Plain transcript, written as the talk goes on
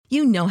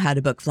You know how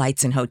to book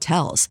flights and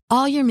hotels.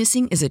 All you're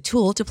missing is a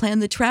tool to plan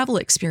the travel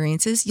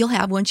experiences you'll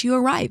have once you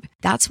arrive.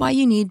 That's why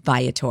you need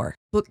Viator.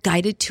 Book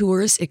guided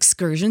tours,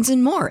 excursions,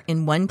 and more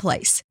in one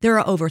place. There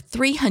are over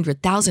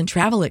 300,000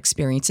 travel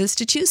experiences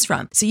to choose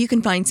from, so you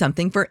can find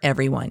something for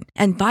everyone.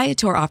 And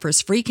Viator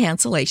offers free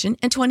cancellation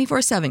and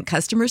 24/7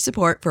 customer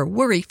support for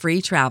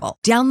worry-free travel.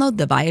 Download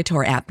the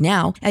Viator app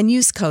now and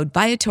use code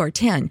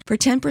Viator10 for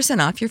 10%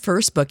 off your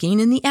first booking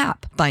in the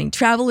app. Find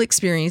travel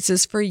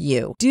experiences for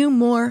you. Do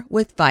more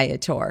with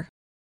Viator.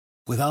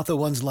 Without the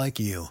ones like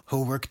you,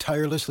 who work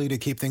tirelessly to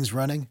keep things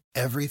running,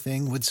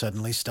 everything would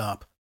suddenly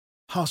stop.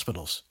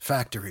 Hospitals,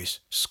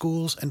 factories,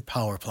 schools, and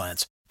power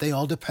plants, they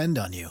all depend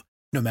on you.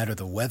 No matter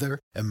the weather,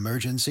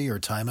 emergency, or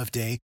time of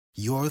day,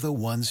 you're the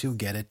ones who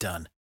get it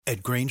done.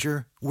 At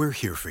Grainger, we're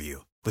here for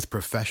you with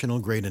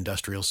professional-grade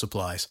industrial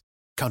supplies.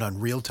 Count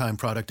on real-time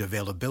product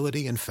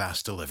availability and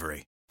fast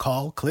delivery.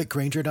 Call, click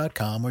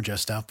Grainger.com, or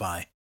just stop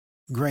by.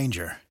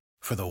 Grainger,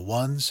 for the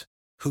ones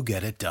who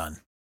get it done.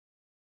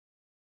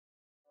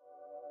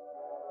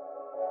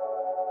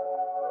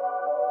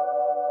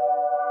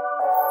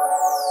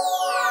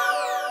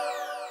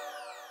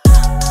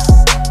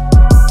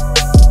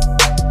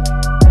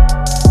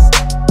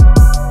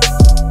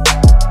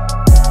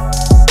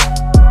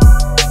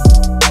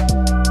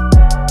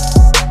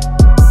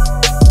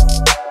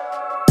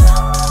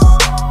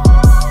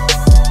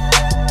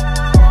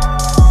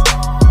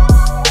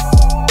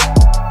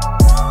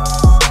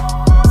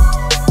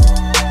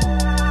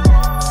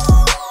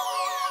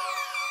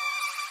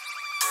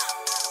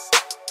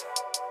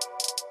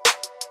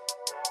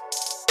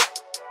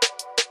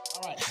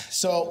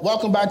 So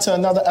welcome back to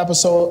another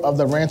episode of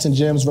the Ranton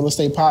Gems Real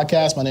Estate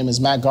Podcast. My name is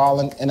Matt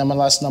Garland,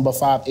 NMLS number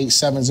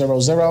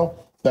 58700,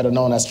 better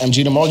known as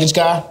MG the Mortgage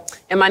Guy.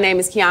 And my name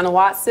is Kiana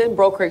Watson,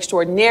 broker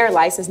extraordinaire,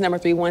 license number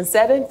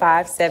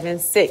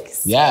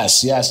 317576.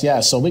 Yes.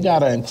 So we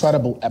got an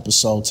incredible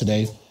episode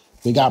today.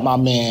 We got my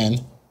man,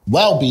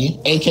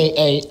 Welby,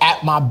 a.k.a.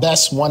 at my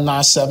best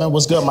 197.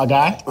 What's good, my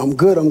guy? I'm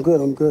good.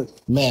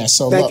 Man,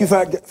 so thank you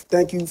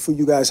for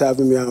you guys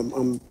having me.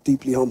 I'm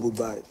deeply humbled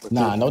by it.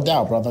 Nah, no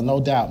doubt, brother. No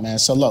doubt, man.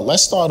 So look,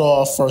 let's start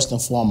off first and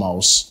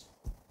foremost.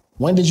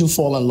 When did you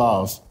fall in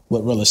love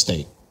with real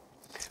estate?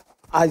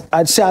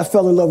 I'd say I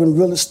fell in love with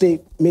real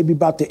estate maybe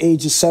about the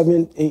age of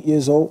 7, 8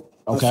 years old.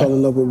 Okay. I fell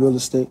in love with real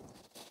estate.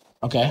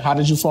 Okay. How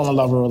did you fall in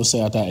love with real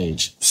estate at that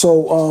age?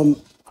 So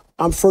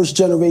I'm first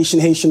generation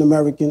Haitian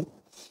American,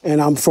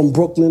 and I'm from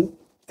Brooklyn.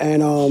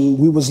 And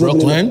we was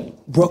living in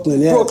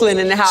Brooklyn, yeah. Brooklyn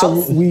in the house. So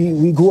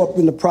we grew up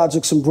in the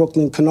projects in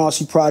Brooklyn,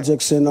 Canarsie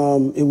projects, and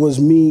it was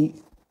me,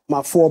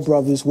 my 4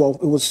 brothers. Well,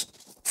 it was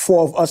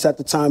 4 of us at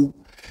the time,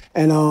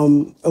 and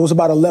it was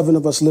about 11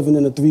 of us living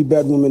in a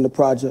 3-bedroom in the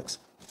projects.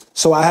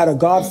 So I had a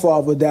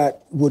godfather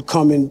that would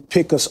come and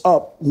pick us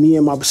up, me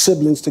and my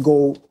siblings, to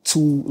go to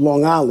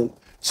Long Island.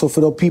 So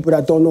for the people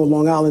that don't know,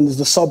 Long Island is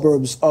the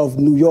suburbs of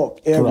New York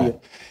area.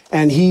 Correct.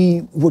 And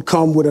he would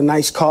come with a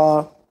nice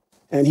car,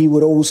 and he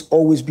would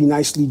always be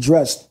nicely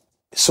dressed.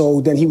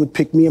 So then he would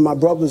pick me and my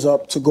brothers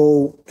up to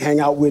go hang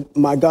out with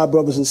my god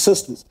brothers and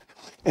sisters.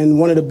 And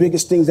one of the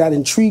biggest things that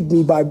intrigued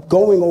me by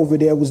going over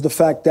there was the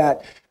fact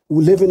that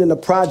living in the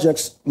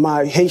projects,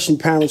 my Haitian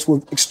parents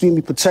were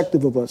extremely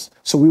protective of us.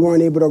 So we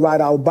weren't able to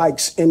ride our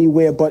bikes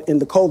anywhere but in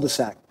the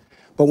cul-de-sac.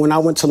 But when I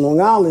went to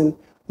Long Island,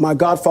 my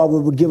godfather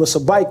would give us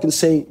a bike and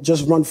say,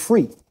 just run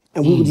free.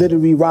 And we would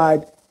literally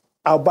ride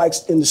our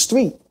bikes in the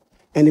street.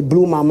 And it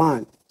blew my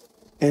mind.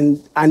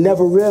 And I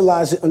never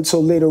realized it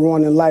until later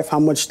on in life how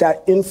much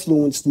that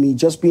influenced me,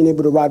 just being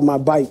able to ride my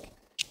bike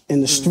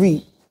in the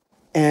street.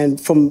 And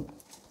from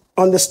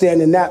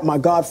understanding that, my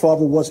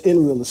godfather was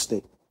in real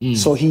estate.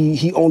 So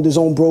he owned his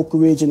own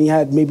brokerage, and he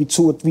had maybe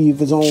 2 or 3 of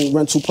his own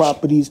rental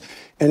properties.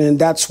 And then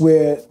that's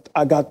where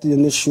I got the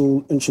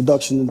initial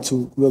introduction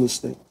into real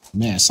estate.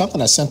 Man, something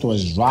as simple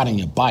as riding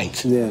your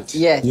bike. Yeah.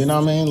 Yes. You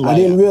know what I mean? I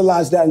didn't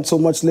realize that until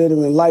much later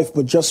in life,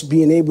 but just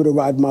being able to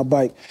ride my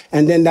bike.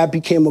 And then that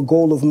became a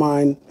goal of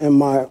mine and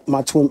my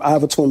twin. I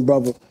have a twin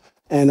brother.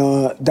 And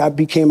that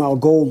became our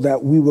goal,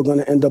 that we were going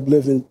to end up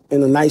living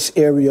in a nice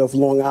area of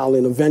Long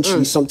Island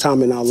eventually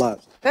sometime in our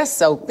lives. That's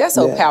so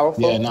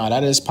powerful. Yeah, no,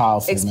 that is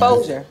powerful.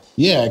 Exposure. Man.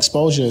 Yeah,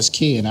 exposure is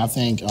key. And I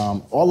think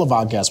all of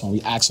our guests, when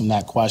we ask them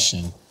that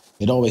question,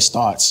 it always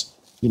starts,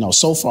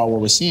 so far what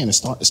we're seeing is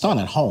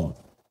starting at home.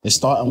 It's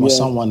starting with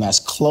someone that's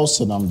close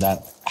to them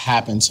that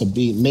happened to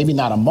be maybe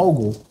not a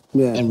mogul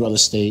in real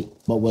estate,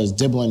 but was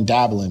dibbling,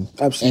 dabbling.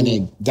 Absolutely.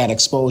 And that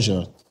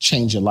exposure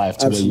changed your life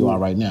to where you are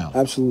right now.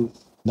 Absolutely.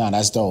 No,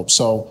 that's dope.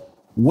 So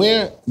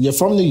you're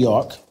from New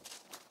York.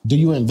 Do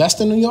you invest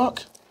in New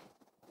York?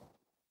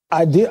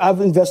 I did.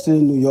 I've invested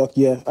in New York,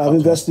 yeah. I've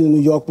invested in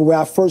New York, but where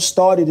I first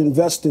started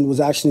investing was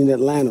actually in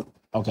Atlanta.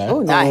 Okay. Oh,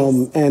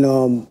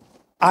 nice.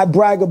 I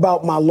brag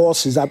about my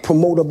losses. I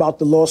promote about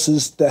the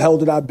losses, the hell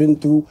that I've been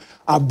through.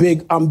 I'm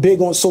big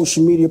on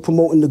social media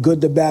promoting the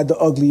good, the bad, the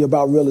ugly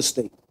about real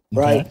estate,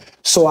 right? Okay.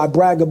 So I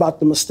brag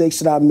about the mistakes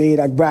that I made.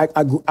 I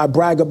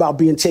brag about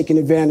being taken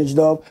advantage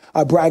of.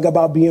 I brag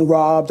about being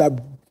robbed.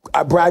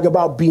 I brag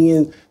about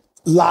being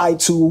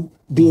lied to,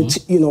 being,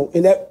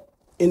 and that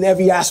in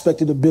every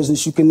aspect of the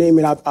business. You can name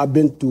it, I've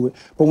been through it.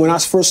 But when I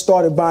first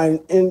started buying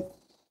in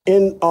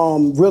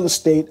real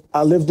estate,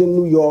 I lived in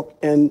New York,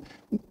 and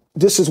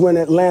this is when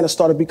Atlanta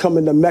started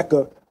becoming the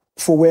mecca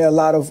for where a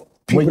lot of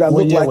people that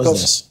look like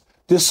us.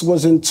 This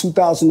was in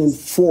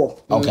 2004.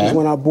 Okay. Is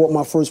when I bought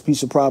my first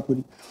piece of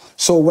property.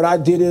 So what I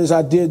did is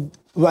I did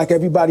like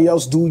everybody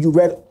else do. You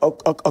read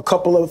a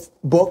couple of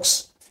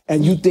books,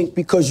 and you think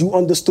because you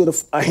understood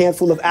a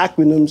handful of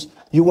acronyms,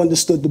 you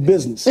understood the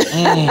business. So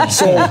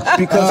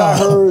because I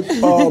heard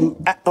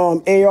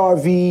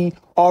ARV,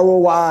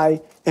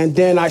 ROI, and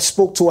then I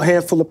spoke to a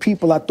handful of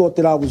people, I thought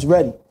that I was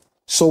ready.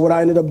 So what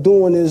I ended up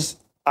doing is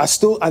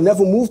I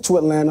never moved to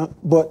Atlanta,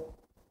 but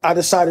I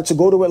decided to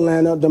go to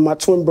Atlanta. Then my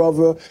twin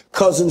brother,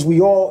 cousins,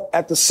 we all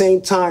at the same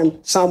time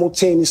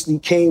simultaneously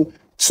came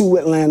to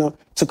Atlanta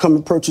to come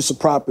and purchase a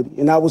property.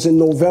 And that was in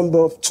November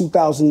of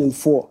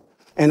 2004.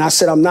 And I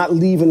said, I'm not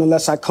leaving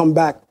unless I come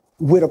back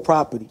with a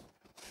property.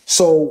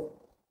 So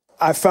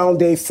I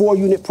found a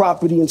 4-unit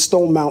property in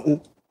Stone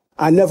Mountain.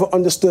 I never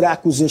understood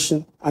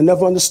acquisition. I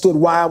never understood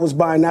why I was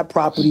buying that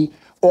property.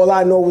 All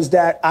I know is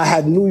that I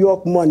had New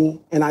York money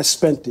and I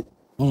spent it.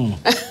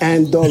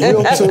 And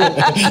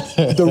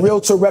the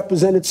realtor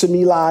represented to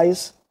me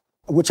lies,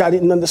 which I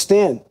didn't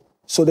understand.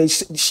 So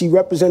she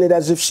represented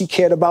as if she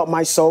cared about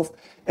myself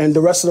and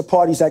the rest of the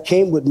parties that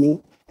came with me,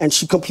 and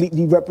she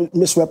completely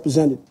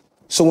misrepresented.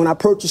 So when I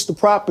purchased the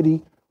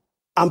property,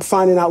 I'm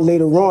finding out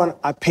later on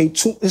I paid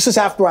this is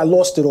after I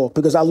lost it all,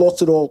 because I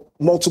lost it all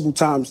multiple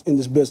times in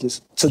this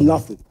business to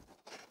nothing.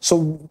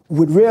 So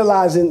with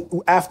realizing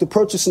after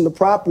purchasing the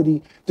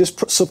property, this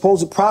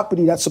supposed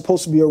property that's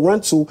supposed to be a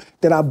rental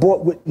that I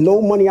bought with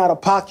no money out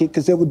of pocket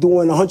because they were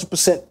doing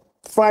 100%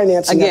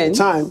 financing at the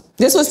time.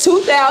 This was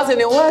 2000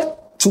 and what?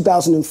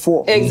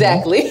 2004.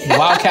 Exactly.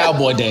 Wild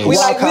cowboy days. We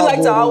like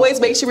to always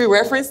make sure we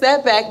reference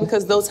that back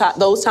because those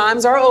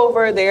times are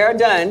over. They are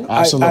done.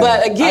 Absolutely.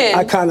 But again,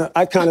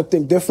 I kind of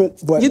think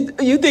different. But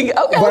you think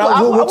okay? But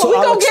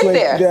we're gonna get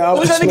there. Yeah,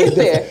 we're gonna get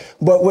there.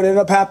 But what ended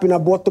up happening, I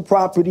bought the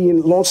property,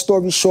 and long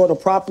story short, a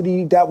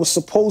property that was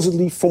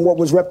supposedly, from what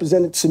was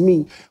represented to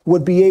me,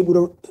 would be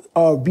able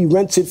to be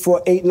rented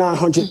for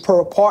 $800-900 per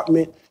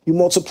apartment. You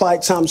multiply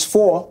it times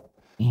 4,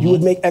 you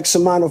would make X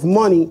amount of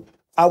money.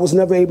 I was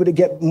never able to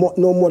get no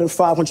more than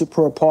 $500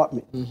 per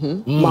apartment.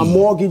 My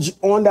mortgage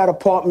on that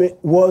apartment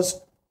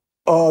was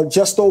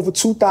just over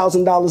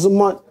 $2,000 a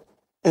month.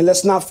 And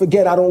let's not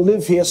forget, I don't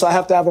live here, so I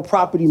have to have a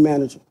property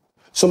manager.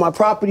 So my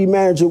property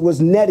manager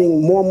was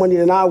netting more money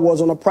than I was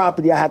on a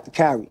property I had to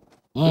carry.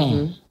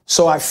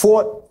 So I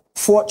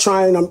fought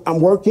trying,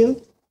 I'm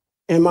working,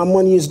 and my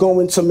money is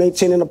going to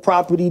maintaining a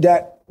property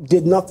that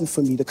did nothing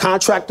for me. The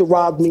contractor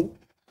robbed me.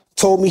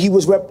 Told me he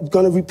was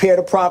going to repair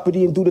the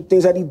property and do the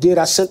things that he did.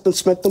 I spent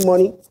the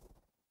money.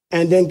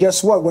 And then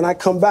guess what? When I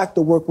come back,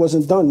 the work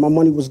wasn't done. My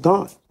money was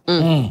gone.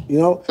 You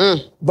know?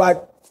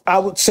 But I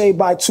would say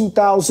by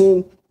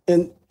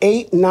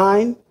 2008,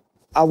 9,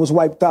 I was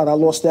wiped out. I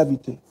lost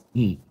everything.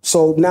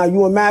 So now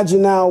you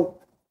imagine now,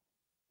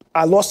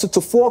 I lost it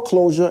to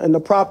foreclosure, and the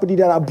property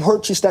that I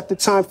purchased at the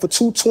time for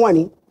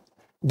 $220,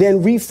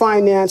 then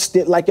refinanced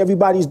it like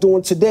everybody's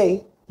doing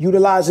today,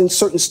 utilizing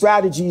certain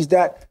strategies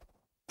that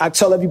I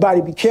tell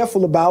everybody be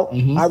careful about.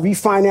 I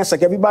refinanced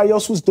like everybody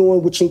else was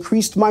doing, which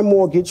increased my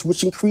mortgage,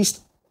 which increased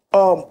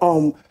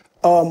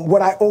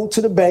what I owed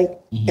to the bank,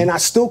 and I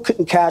still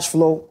couldn't cash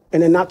flow.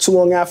 And then not too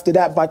long after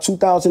that, by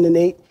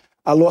 2008,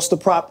 I lost the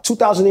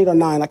 2008 or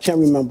 9, I can't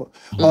remember.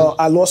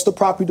 I lost the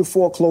property to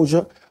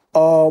foreclosure.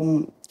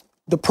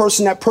 The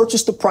person that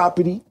purchased the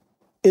property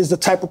is the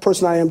type of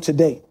person I am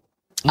today.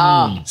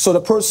 So the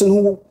person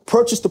who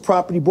purchased the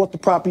property bought the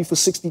property for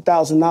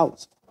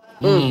 $60,000.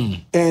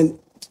 And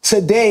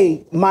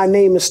today, my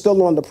name is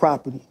still on the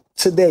property.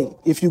 Today,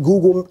 if you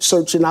Google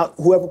search and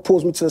whoever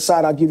pulls me to the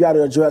side, I'll give you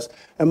the address.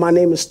 And my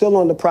name is still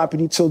on the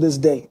property till this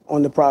day,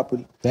 on the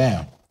property.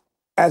 Damn.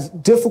 As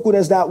difficult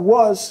as that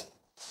was,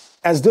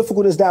 I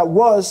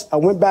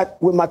went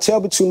back with my tail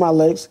between my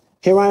legs.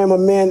 Here I am, a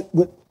man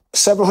with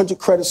 700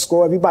 credit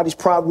score. Everybody's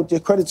proud with their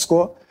credit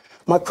score.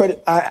 My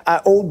credit,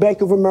 I owed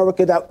Bank of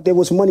America that there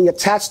was money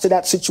attached to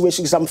that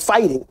situation because I'm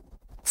fighting,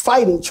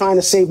 trying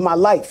to save my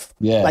life.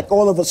 Like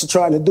all of us are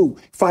trying to do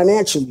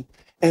financially.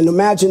 And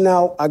imagine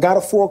now, I got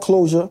a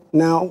foreclosure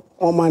now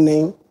on my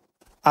name.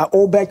 I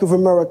owe Bank of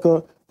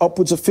America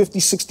upwards of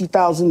 $50,000,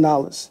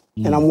 $60,000,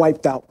 and I'm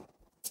wiped out.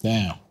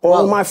 Damn.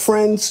 All of my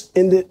friends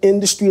in the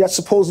industry that's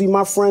supposedly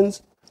my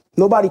friends,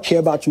 nobody care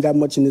about you that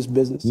much in this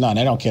business. No,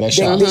 they don't care. That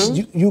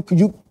shit.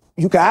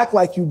 You can act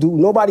like you do.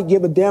 Nobody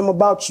give a damn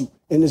about you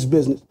in this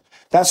business.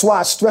 That's why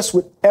I stress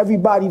with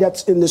everybody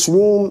that's in this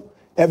room,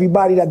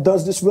 everybody that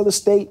does this real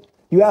estate,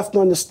 you have to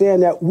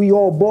understand that we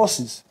all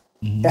bosses.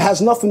 It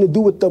has nothing to do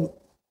with the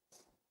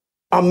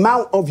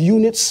amount of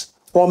units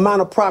or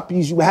amount of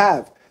properties you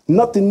have.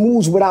 Nothing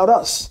moves without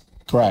us.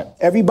 Correct.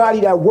 Everybody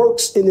that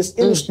works in this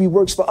industry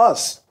works for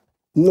us.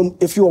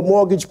 If you're a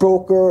mortgage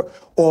broker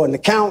or an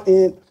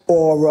accountant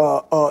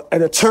or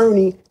an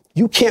attorney,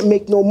 you can't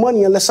make no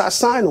money unless I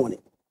sign on it.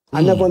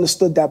 I never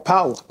understood that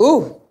power.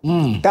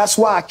 That's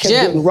why I kept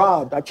getting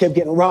robbed. I kept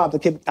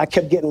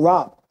getting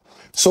robbed.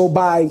 So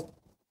by,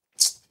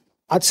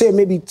 I'd say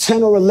maybe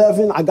 10 or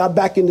 11, I got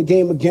back in the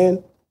game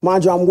again.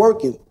 Mind you, I'm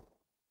working.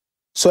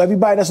 So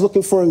everybody that's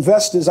looking for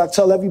investors, I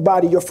tell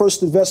everybody your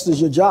first investor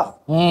is your job.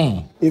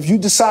 If you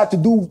decide to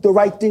do the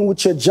right thing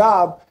with your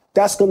job,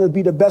 that's going to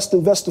be the best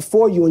investor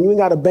for you. And you ain't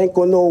got to bank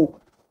on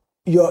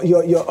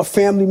a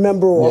family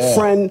member or a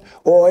friend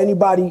or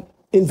anybody.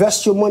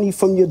 Invest your money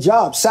from your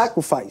job,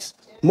 sacrifice.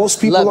 Most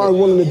people aren't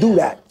willing to do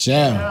that.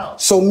 Jam.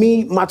 So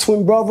me, my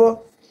twin brother,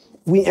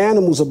 we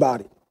animals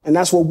about it. And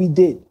that's what we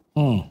did.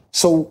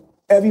 So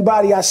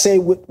everybody, I say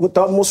with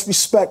the utmost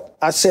respect,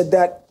 I said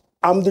that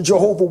I'm the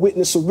Jehovah's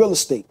Witness of real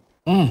estate.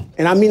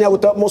 And I mean that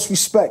with the utmost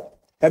respect.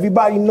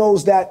 Everybody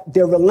knows that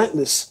they're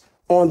relentless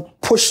on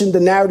pushing the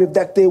narrative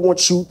that they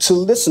want you to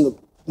listen to.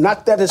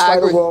 Not that it's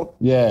right or wrong.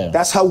 Yeah.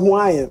 That's who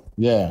I am.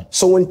 Yeah.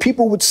 So when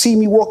people would see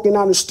me walking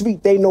down the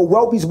street, they know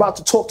Welby's about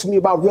to talk to me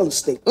about real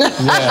estate.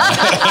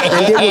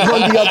 And they would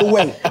run the other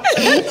way.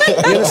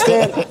 You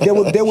understand?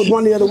 They would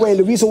run the other way. And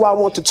the reason why I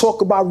want to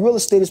talk about real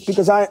estate is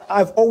because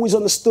I've always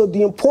understood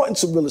the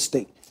importance of real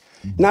estate.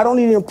 Not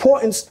only the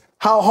importance,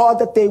 how hard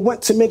that they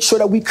went to make sure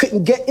that we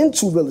couldn't get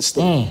into real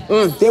estate.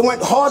 They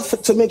went hard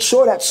to make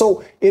sure that.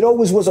 So it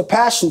always was a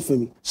passion for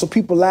me. So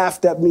people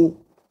laughed at me,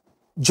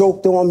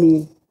 joked on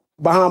me,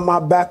 behind my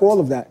back, all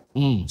of that.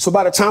 So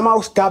by the time I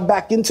got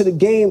back into the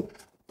game,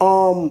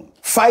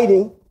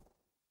 fighting,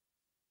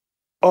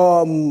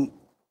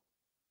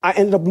 I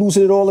ended up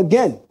losing it all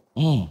again.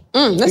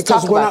 Let's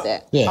talk about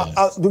that.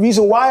 The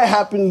reason why I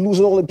happened to lose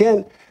it all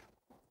again,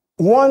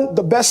 one,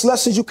 the best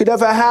lessons you could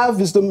ever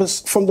have is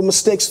from the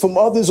mistakes from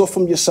others or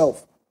from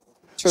yourself.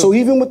 True. So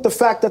even with the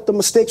fact that the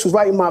mistakes was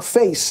right in my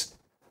face,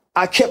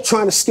 I kept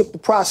trying to skip the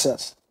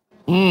process.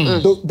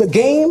 The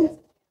game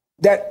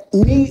that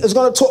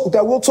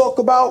we'll talk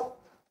about,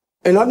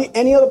 and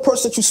any other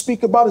person that you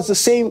speak about is the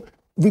same,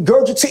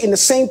 regurgitating the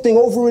same thing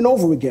over and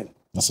over again.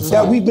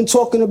 That we've been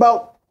talking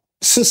about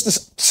since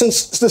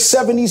the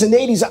 70s and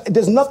 80s.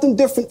 There's nothing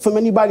different from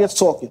anybody that's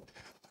talking.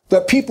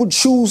 That people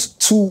choose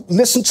to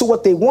listen to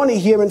what they want to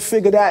hear and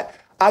figure that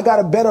I got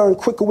a better and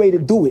quicker way to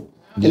do it.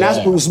 And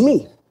it was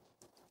me.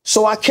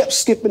 So I kept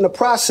skipping the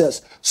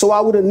process. So I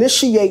would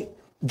initiate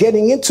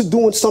getting into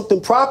doing something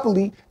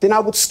properly, then I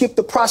would skip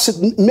the process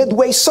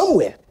midway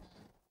somewhere,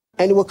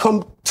 and it would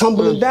come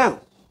tumbling down.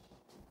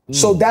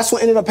 So that's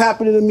what ended up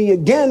happening to me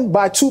again.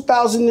 By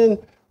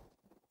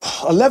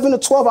 2011 or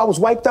 12, I was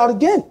wiped out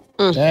again.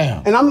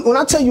 Damn. And when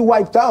I tell you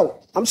wiped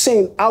out, I'm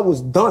saying I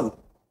was done.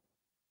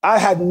 I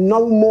had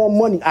no more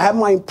money. I had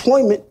my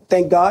employment,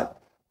 thank God,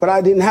 but I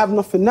didn't have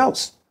nothing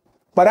else.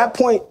 By that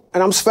point,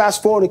 and I'm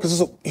fast forwarding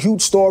because it's a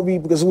huge story,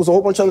 because it was a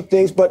whole bunch of other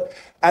things, but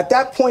at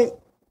that point,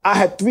 I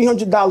had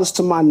 $300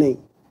 to my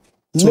name.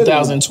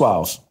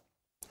 2012.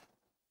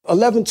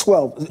 11,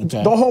 12.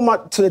 Okay. Don't hold my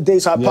to the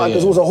dates I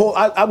because it was a whole.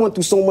 I went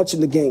through so much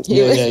in the game.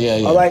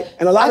 Yeah. All right,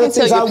 and a lot of the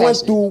things I went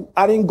through,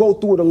 I didn't go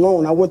through it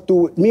alone. I went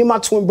through it. Me and my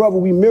twin brother,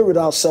 we mirrored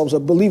ourselves.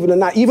 Believe it or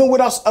not, even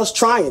with us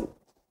trying,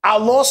 our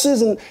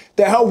losses and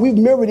the hell we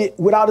mirrored it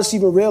without us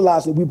even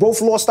realizing. We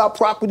both lost our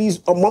properties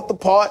a month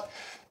apart,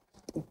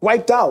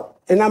 wiped out.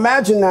 And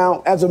imagine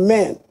now, as a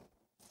man,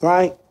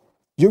 right,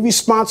 you're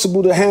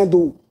responsible to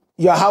handle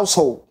your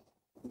household.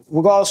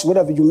 Regardless,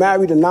 whatever, you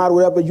married or not, or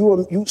whatever,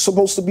 you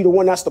supposed to be the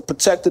one that's the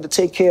protector to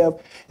take care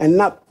of, and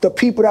not the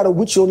people that are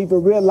with you don't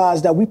even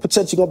realize that we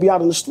potentially gonna be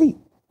out on the street.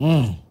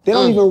 They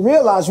don't even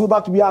realize we're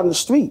about to be out on the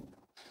street.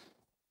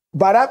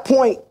 By that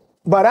point,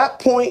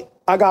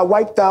 I got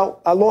wiped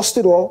out. I lost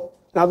it all.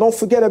 Now, don't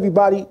forget,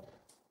 everybody,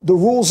 the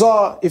rules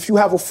are if you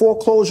have a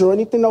foreclosure or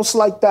anything else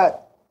like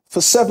that,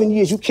 for 7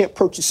 years, you can't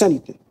purchase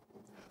anything.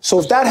 So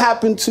if that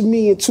happened to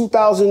me in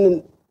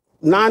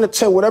 2009 or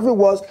 10, whatever it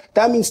was,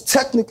 that means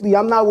technically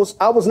I was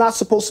not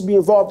supposed to be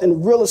involved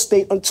in real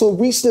estate until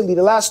recently,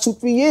 the last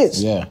 2-3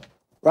 years. Yeah.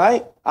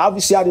 Right?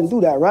 Obviously, I didn't do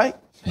that, right?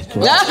 Correct.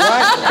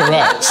 Right?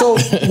 Correct. So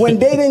when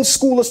they didn't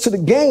school us to the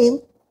game,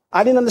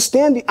 I didn't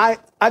understand I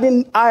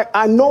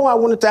know I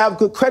wanted to have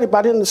good credit, but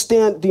I didn't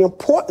understand the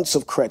importance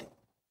of credit.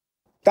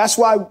 That's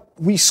why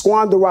we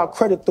squander our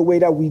credit the way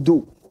that we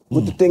do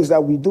with the things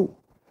that we do.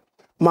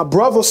 My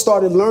brother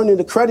started learning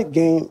the credit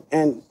game,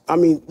 and I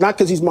mean, not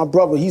because he's my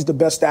brother, he's the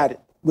best at it,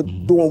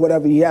 with doing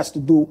whatever he has to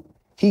do.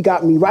 He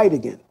got me right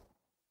again.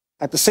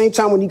 At the same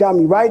time when he got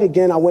me right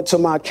again, I went to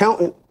my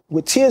accountant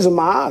with tears in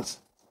my eyes.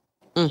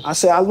 I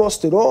said, I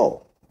lost it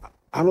all.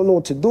 I don't know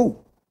what to do.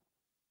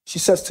 She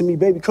says to me,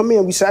 baby, come here.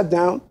 And we sat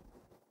down,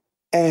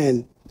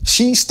 and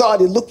she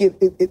started looking,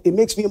 it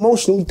makes me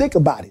emotional when you think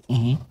about it.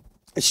 And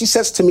she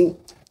says to me,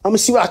 I'm gonna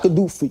see what I could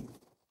do for you.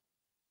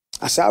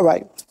 I said, all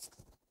right.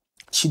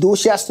 She do what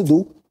she has to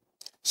do.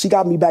 She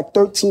got me back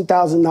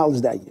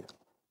 $13,000 that year.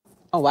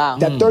 Oh, wow.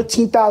 That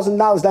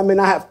 $13,000, that meant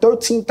I have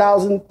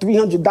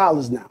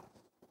 $13,300 now,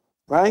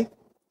 right?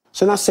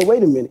 So then I said,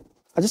 wait a minute.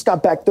 I just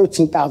got back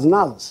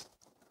 $13,000.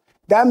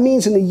 That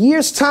means in a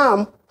year's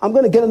time, I'm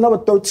going to get another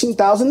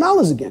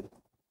 $13,000 again.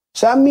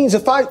 So that means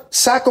if I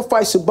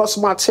sacrifice and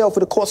bust my tail for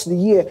the course of the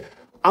year,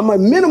 I'm at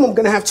minimum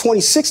going to have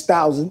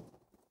 $26,000.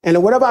 And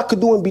then whatever I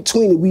could do in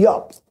between it, we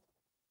up.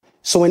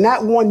 So in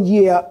that 1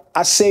 year,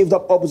 I saved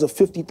up upwards of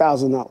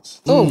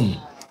 $50,000.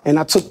 And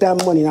I took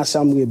that money and I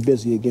said, I'm gonna get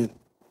busy again.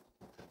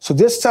 So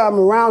this time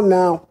around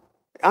now,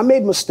 I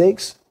made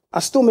mistakes. I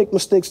still make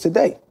mistakes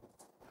today.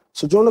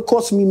 So during the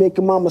course of me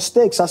making my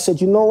mistakes, I said,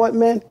 you know what,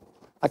 man?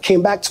 I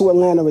came back to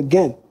Atlanta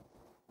again.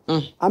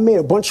 I made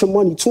a bunch of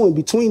money too in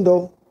between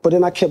though, but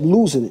then I kept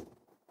losing it.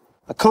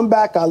 I come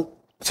back to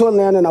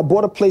Atlanta and I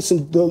bought a place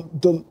in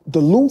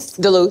Duluth.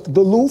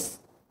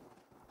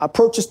 I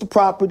purchased the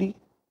property.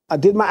 I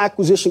did my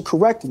acquisition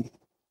correctly.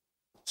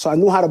 So I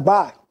knew how to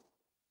buy.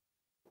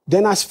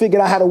 Then I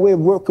figured I had a way of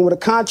working with a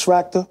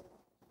contractor,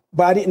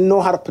 but I didn't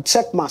know how to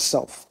protect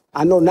myself.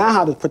 I know now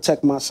how to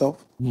protect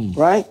myself,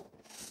 right?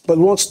 But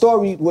long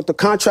story, with the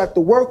contractor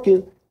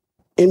working,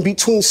 in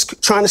between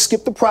trying to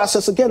skip the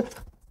process again,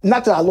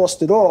 not that I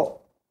lost it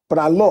all, but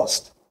I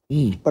lost.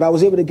 But I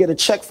was able to get a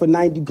check for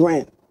 90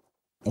 grand.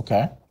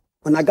 Okay.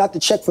 When I got the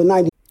check for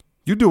 90.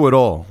 You do it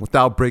all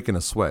without breaking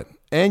a sweat,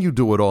 and you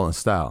do it all in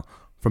style.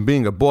 From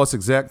being a boss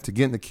exec to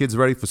getting the kids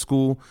ready for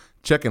school,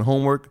 checking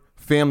homework,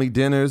 family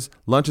dinners,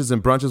 lunches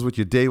and brunches with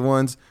your day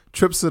ones,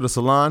 trips to the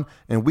salon,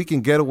 and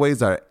weekend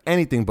getaways are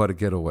anything but a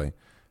getaway.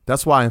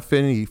 That's why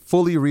Infiniti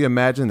fully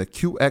reimagined the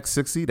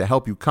QX60 to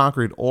help you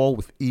conquer it all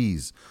with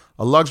ease.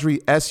 A luxury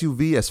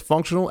SUV as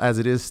functional as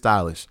it is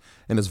stylish,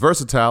 and as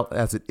versatile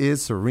as it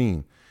is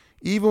serene.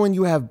 Even when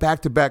you have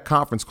back-to-back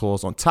conference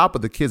calls on top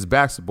of the kids'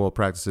 basketball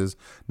practices,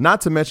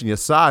 not to mention your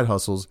side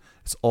hustles,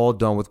 it's all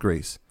done with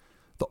grace.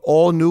 The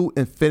all-new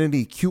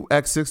Infiniti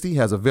QX60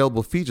 has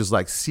available features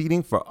like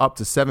seating for up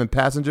to 7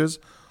 passengers,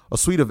 a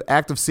suite of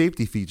active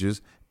safety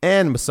features,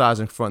 and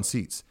massaging front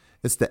seats.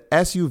 It's the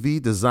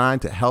SUV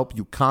designed to help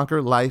you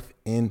conquer life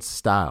in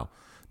style.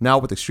 Now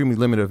with extremely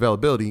limited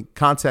availability,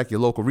 contact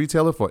your local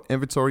retailer for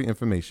inventory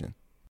information.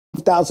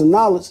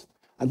 $1,000,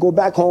 I go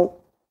back home.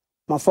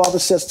 My father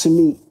says to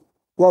me,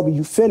 Welby,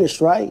 you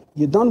finished, right?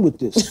 You're done with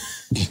this.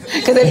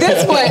 Because at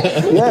this point,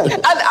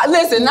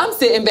 listen, I'm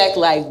sitting back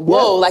like,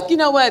 whoa, like, you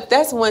know what?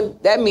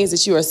 That means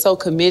that you are so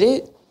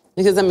committed.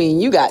 Because, I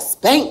mean, you got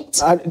spanked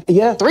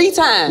 3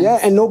 times. Yeah,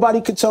 and nobody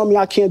could tell me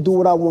I can't do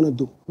what I want to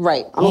do.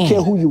 Right. I don't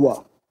care who you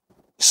are.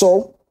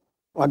 So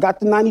I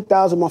got the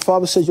 90,000. My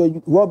father says,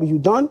 Welby, you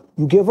done?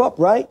 You give up,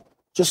 right?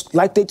 Just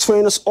like they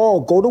train us all,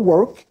 go to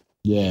work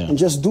and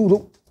just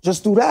do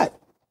that.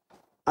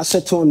 I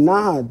said to him,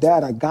 nah,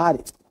 Dad, I got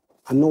it.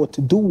 I know what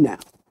to do now.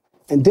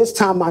 And this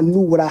time I knew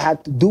what I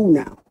had to do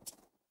now.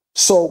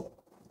 So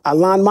I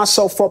lined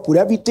myself up with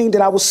everything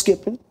that I was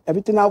skipping,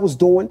 everything I was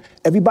doing,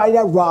 everybody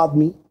that robbed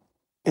me,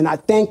 and I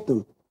thanked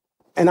them.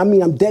 And I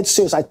mean, I'm dead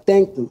serious. I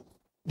thanked them.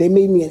 They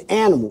made me an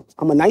animal.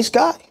 I'm a nice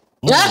guy.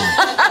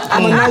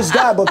 I'm a nice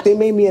guy, but they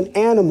made me an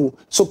animal.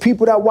 So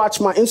people that watch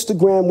my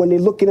Instagram, when they're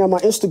looking at my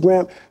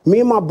Instagram, me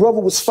and my brother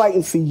was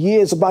fighting for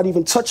years about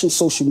even touching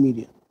social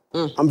media.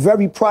 I'm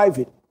very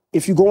private.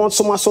 If you go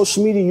onto my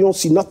social media, you don't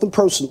see nothing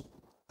personal.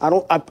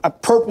 I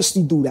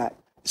purposely do that.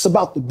 It's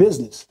about the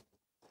business.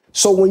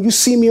 So when you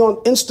see me on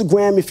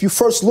Instagram, if you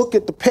first look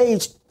at the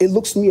page, it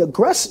looks to me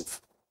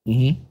aggressive.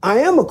 I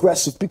am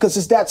aggressive because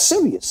it's that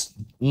serious.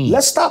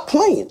 Let's stop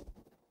playing.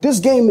 This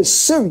game is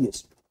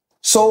serious.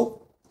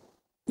 So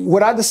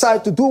what I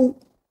decided to do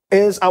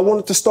is I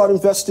wanted to start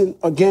investing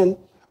again,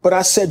 but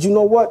I said, you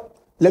know what?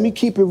 Let me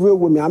keep it real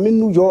with me. I'm in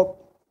New York.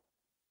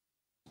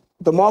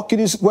 The market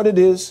is what it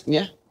is.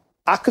 Yeah.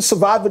 I could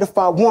survive it if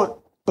I want,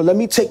 but let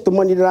me take the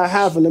money that I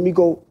have and let me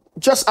go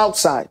just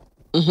outside.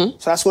 So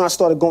that's when I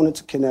started going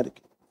into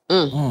Connecticut.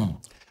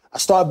 I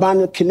started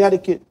buying in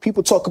Connecticut.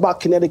 People talk about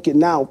Connecticut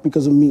now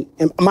because of me.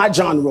 And my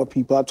genre of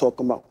people I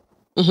talk about.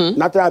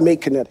 Not that I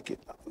make Connecticut.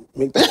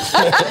 You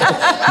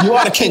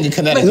are the king of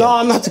Connecticut. No,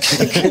 I'm not the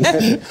king of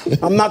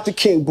Connecticut. I'm not the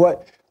king,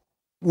 but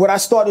what I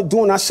started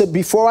doing, I said,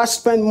 before I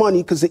spend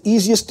money, because the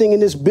easiest thing in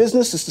this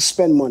business is to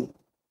spend money.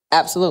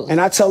 Absolutely.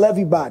 And I tell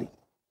everybody,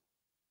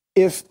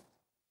 if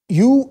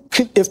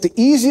the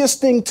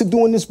easiest thing to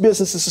do in this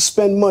business is to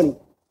spend money,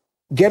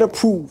 get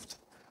approved,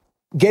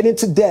 get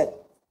into debt,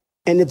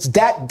 and it's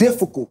that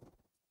difficult,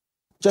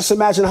 just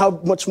imagine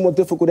how much more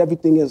difficult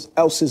everything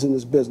else is in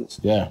this business.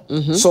 Yeah.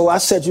 So I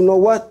said, you know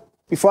what?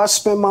 Before I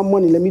spend my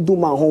money, let me do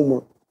my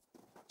homework.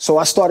 So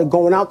I started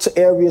going out to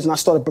areas and I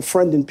started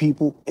befriending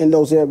people in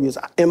those areas.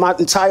 In my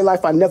entire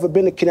life, I've never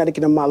been to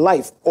Connecticut in my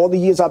life. All the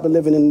years I've been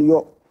living in New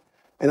York.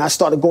 And I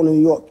started going to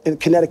New York and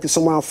Connecticut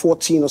somewhere around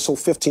 14 or so,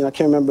 15, I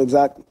can't remember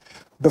exactly.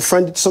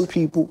 Befriended some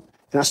people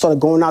and I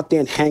started going out there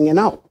and hanging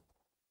out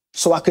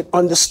so I could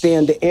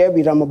understand the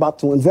area that I'm about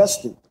to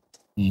invest in.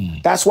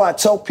 That's why I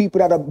tell people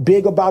that are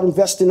big about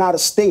investing out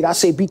of state, I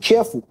say, be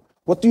careful.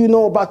 What do you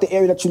know about the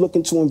area that you're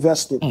looking to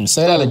invest in?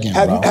 Say that again,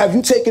 have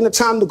you taken the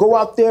time to go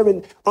out there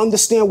and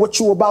understand what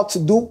you're about to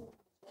do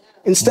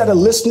instead of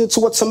listening to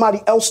what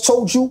somebody else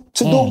told you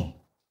to do?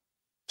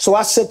 So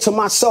I said to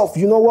myself,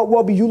 you know what,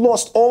 Welby, you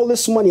lost all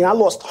this money. I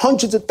lost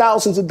hundreds of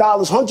thousands of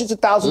dollars.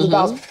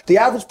 The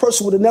average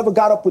person would have never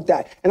got up with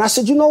that. And I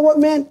said, you know what,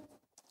 man?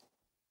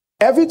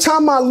 Every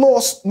time I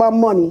lost my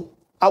money,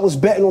 I was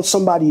betting on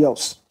somebody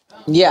else.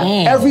 Yeah.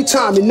 Every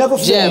time. It never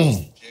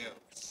failed.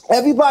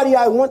 Everybody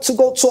I went to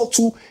go talk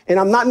to, and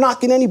I'm not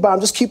knocking anybody,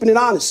 I'm just keeping it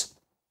honest.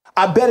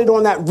 I betted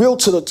on that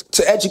realtor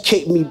to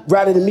educate me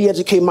rather than me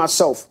educate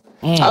myself.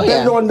 I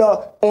betted on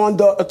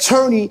the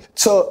attorney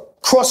to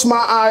cross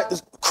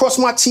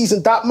my T's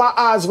and dot my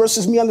I's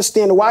versus me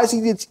understanding why is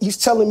he's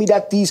telling me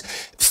that these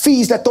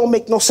fees that don't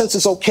make no sense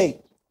is okay.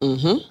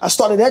 I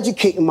started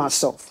educating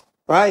myself,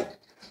 right?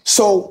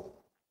 So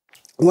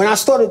when I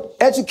started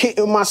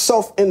educating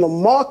myself in the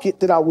market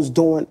that I was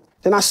doing,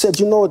 then I said,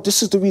 you know what,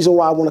 this is the reason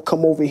why I want to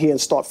come over here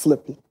and start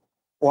flipping,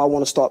 or I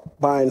want to start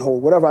buying whole,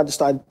 whatever I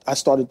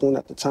started doing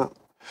at the time.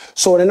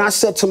 So then I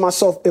said to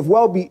myself, if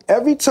Welby,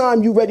 every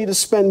time you're ready to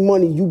spend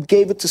money, you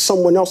gave it to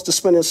someone else to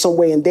spend in some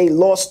way and they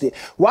lost it.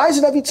 Why is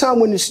it every time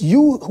when it's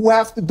you who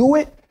have to do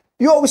it,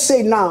 you always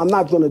say, nah, I'm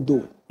not going to do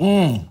it?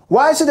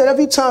 Why is it that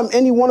every time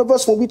any one of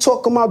us, when we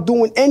talk about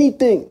doing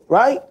anything,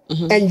 right,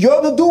 and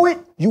you're to do it,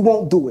 you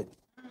won't do it?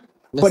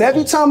 But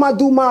every time I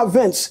do my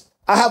events,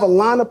 I have a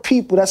line of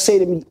people that say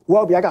to me,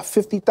 Welby, I got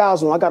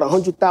 $50,000, I got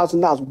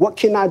 $100,000. What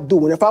can I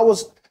do? And if I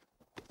was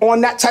on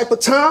that type of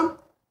time,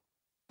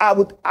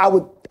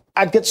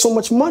 I'd get so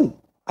much money.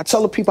 I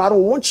tell the people, I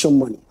don't want your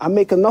money. I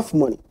make enough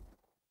money.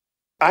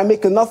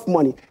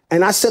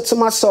 And I said to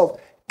myself,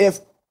 if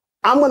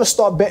I'm going to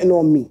start betting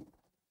on me,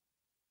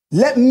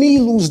 let me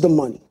lose the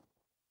money.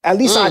 At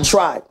least I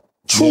tried,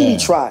 truly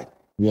tried.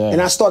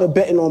 And I started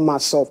betting on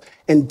myself.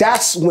 And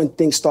that's when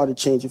things started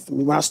changing for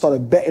me, when I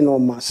started betting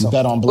on myself. You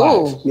bet on black.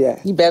 Ooh,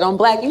 you bet on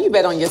black and you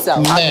bet on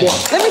yourself. Let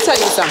me tell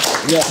you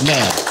something.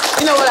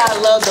 You know what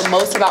I love the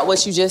most about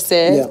what you just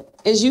said?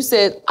 Is you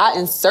said, I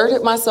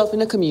inserted myself in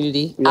the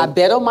community, I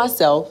bet on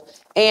myself,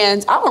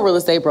 and I'm a real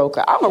estate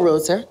broker, I'm a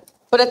realtor.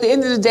 But at the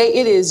end of the day,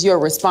 it is your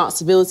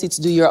responsibility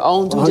to do your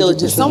own due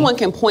diligence. 100%. Someone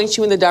can point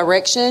you in the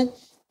direction,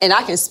 and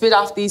I can spit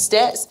off these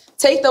stats.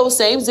 Take those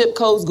same zip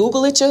codes,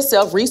 Google it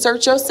yourself,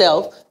 research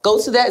yourself,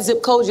 go to that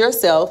zip code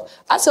yourself.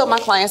 I tell my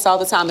clients all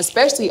the time,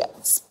 especially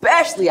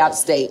out of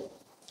state,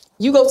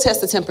 you go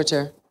test the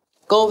temperature.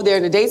 Go over there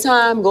in the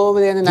daytime, go over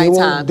there in the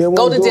nighttime.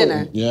 Go to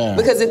dinner.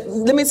 Because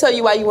let me tell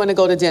you why you want to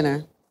go to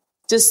dinner.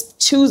 Just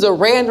choose a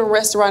random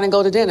restaurant and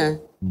go to dinner.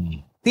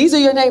 These are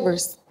your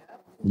neighbors.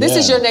 This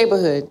is your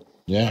neighborhood.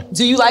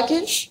 Do you like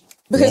it?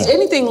 Because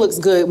anything looks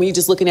good when you're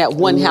just looking at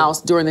one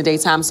house during the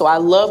daytime. So I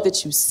love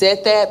that you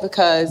said that,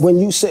 because when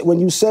you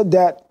said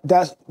that,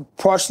 that's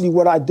partially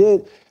what I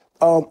did.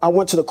 I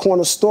went to the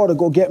corner store to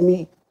go get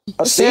me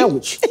a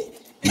sandwich.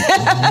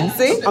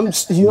 See?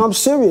 I'm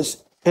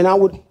serious. And I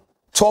would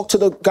talk to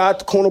the guy at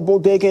the corner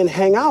bodega and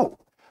hang out.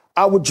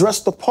 I would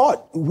dress the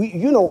part.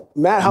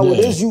 Matt, how it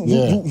is.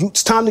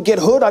 It's time to get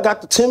hood. I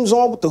got the Timbs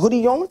on with the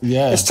hoodie on.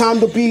 It's time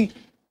to be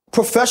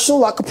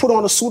professional. I could put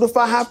on a suit if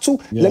I have to.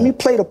 Let me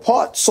play the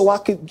part so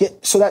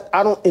that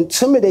I don't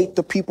intimidate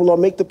the people or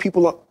make the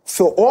people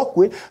feel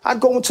awkward. I'd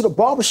go into the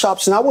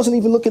barbershops and I wasn't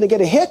even looking to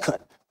get a haircut.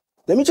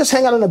 Let me just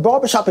hang out in the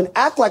barbershop and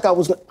act like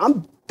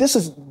this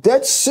is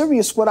dead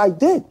serious what I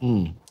did.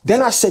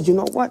 Then I said, you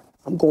know what?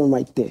 I'm going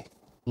right there.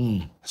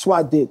 That's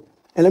what I did.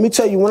 And let me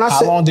tell you,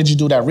 How long did you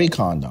do that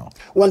recon though?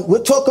 When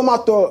we're talking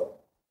about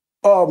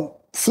the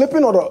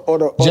flipping or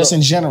the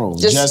in general,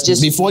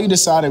 just before you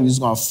decided you was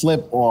gonna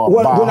flip or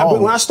buy a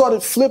home. When I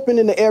started flipping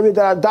in the area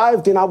that I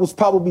dived in, I was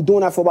probably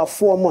doing that for about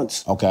 4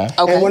 months. Okay.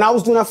 And when I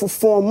was doing that for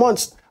 4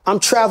 months, I'm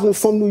traveling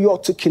from New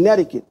York to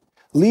Connecticut,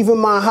 leaving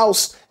my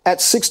house at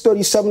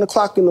 6:30, 7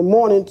 o'clock in the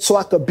morning so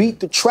I could beat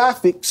the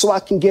traffic, so I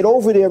can get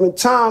over there in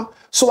time,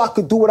 so I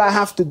could do what I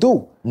have to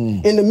do.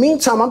 In the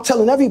meantime, I'm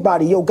telling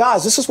everybody, yo,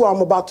 guys, this is what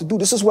I'm about to do.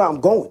 This is where I'm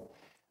going.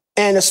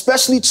 And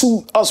especially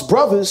to us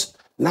brothers,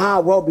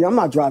 Welby, I'm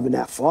not driving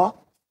that far.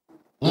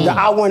 The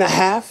hour and a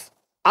half,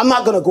 I'm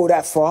not going to go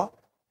that far.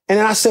 And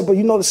then I said, but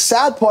the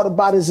sad part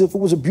about it is if it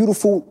was a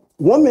beautiful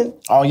woman.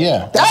 Oh,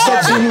 yeah. That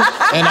said to you.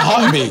 In a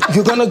heartbeat.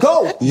 You're going to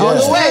go. You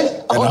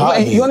understand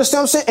what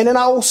I'm saying? And then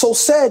I also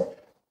said,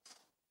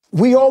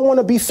 we all want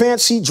to be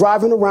fancy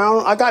driving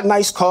around. I got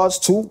nice cars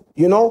too,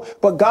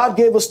 but God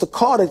gave us the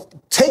car to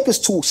take us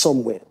to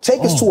somewhere,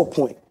 take us to a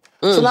point.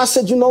 So then I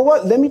said, you know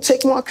what? Let me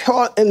take my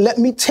car and let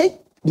me take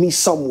me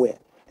somewhere.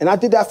 And I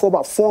did that for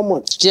about 4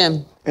 months.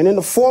 Jim. And in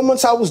the 4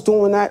 months I was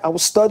doing that, I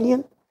was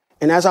studying.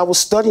 And as I was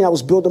studying, I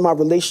was building my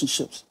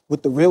relationships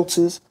with the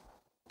realtors.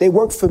 They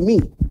worked for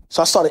me.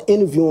 So I started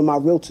interviewing my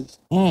realtors.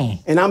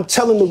 And I'm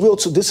telling the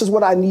realtor, this is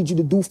what I need you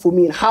to do for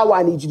me and how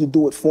I need you to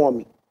do it for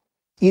me.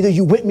 Either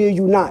you with me or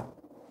you not.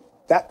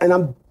 And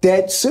I'm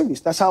dead serious.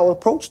 That's how I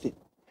approached it.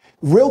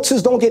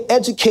 Realtors don't get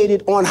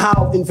educated on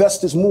how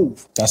investors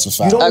move. That's a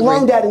fact. You don't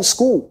learn that in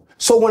school.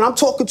 So when I'm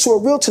talking to a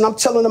realtor and I'm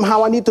telling them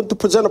how I need them to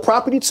present a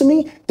property to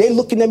me, they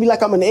looking at me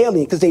like I'm an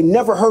alien because they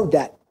never heard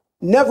that.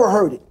 Never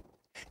heard it.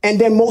 And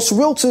then most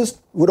realtors,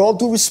 with all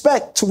due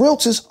respect to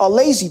realtors, are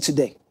lazy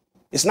today.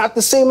 It's not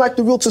the same like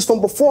the realtors from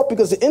before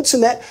because the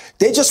internet,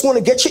 they just want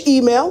to get your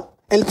email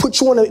and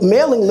put you on a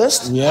mailing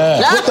list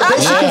with the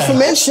basic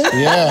information,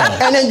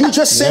 and then you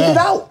just send it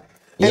out.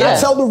 And I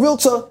tell the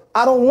realtor,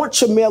 I don't want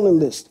your mailing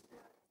list.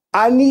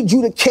 I need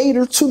you to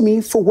cater to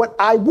me for what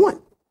I want.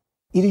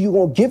 Either you're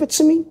going to give it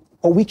to me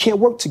or we can't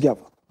work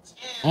together.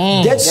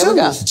 Dead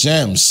serious.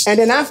 Gems. And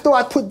then after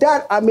I put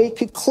that, I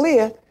make it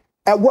clear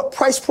at what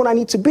price point I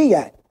need to be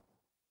at.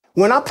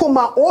 When I put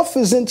my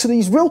offers into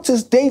these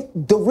realtors,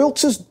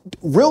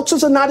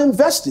 realtors are not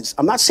investors.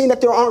 I'm not saying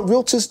that there aren't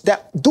realtors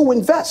that do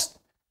invest.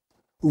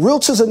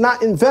 Realtors are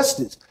not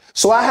investors.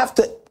 So I have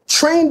to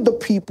train the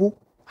people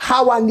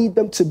how I need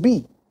them to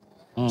be.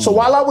 So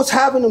while I was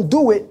having them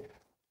do it,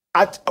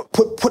 I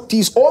put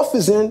these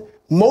offers in.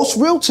 Most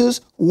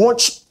realtors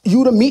want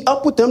you to meet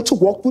up with them to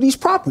walk through these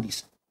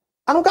properties.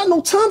 I don't got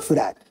no time for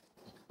that.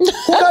 Who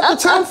got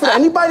the time for that?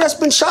 Anybody that's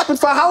been shopping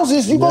for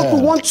houses, you go through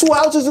 1-2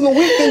 houses in a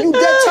week and you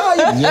dead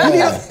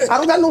tired. I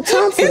don't got no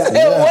time for that. He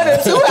said 1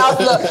 or 2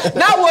 houses,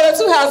 not 1 or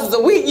 2 houses a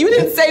week. You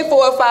didn't say 4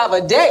 or 5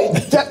 a day.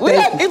 We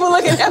got people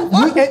looking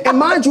at and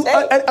mind you,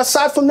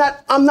 aside from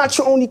that, I'm not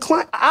your only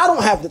client. I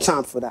don't have the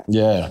time for that.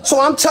 Yeah. So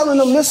I'm telling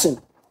them,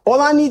 listen, all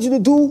I need you to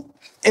do,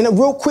 and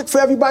real quick for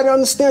everybody to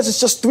understand,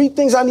 it's just 3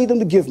 things I need them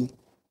to give me.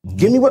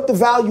 Give me what the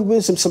value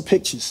is and some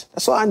pictures.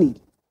 That's all I need.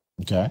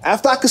 Okay.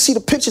 After I could see the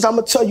pictures, I'm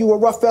going to tell you a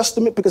rough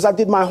estimate because I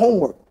did my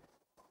homework.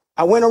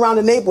 I went around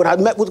the neighborhood. I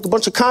met with a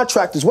bunch of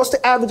contractors. What's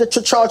the average that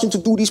you're charging to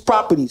do these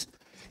properties?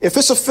 If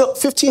it's a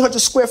 1,500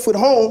 square foot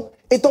home,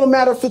 it don't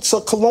matter if it's a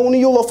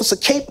colonial or if it's a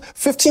Cape.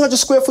 1,500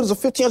 square foot is a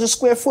 1,500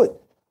 square foot.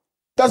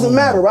 Doesn't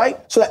matter,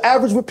 right? So the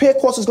average repair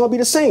cost is going to be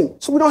the same.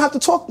 So we don't have to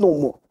talk no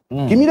more.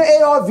 Give me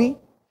the ARV.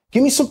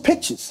 Give me some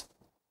pictures.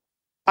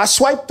 I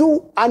swipe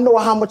through. I know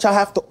how much I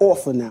have to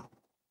offer now.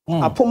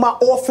 I put my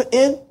offer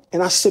in,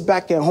 and I sit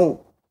back at home.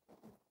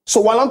 So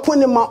while I'm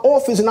putting in my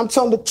offers and I'm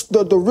telling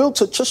the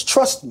realtor, just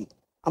trust me.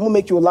 I'm gonna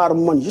make you a lot of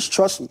money. Just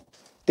trust me.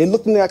 They look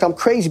at me like I'm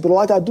crazy, but all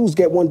I gotta do is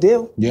get one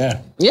deal. Yeah.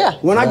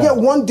 When I get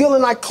one deal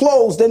and I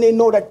close, then they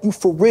know that you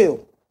for real.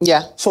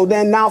 Yeah. So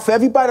then now for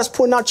everybody that's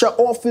putting out your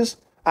offers,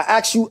 I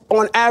ask you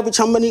on average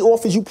how many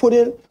offers you put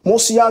in.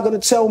 Most of y'all gonna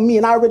tell me,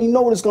 and I already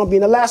know what it's gonna be.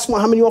 In the last one,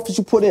 how many offers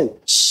you put in?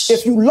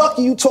 If you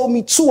lucky, you told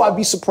me 2, I'd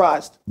be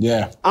surprised.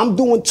 Yeah. I'm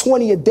doing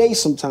 20 a day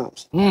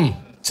sometimes.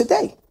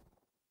 Today.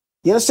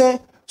 You understand?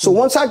 So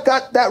once I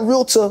got that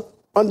realtor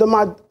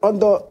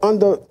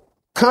under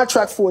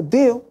contract for a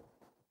deal,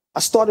 I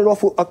started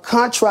off with a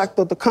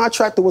contractor. The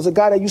contractor was a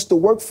guy that used to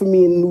work for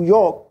me in New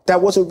York.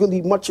 That wasn't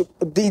really much.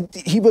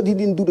 He really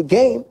didn't do the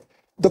game,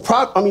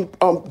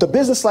 the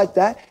business like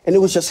that. And it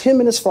was just him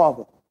and his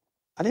father.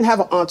 I didn't have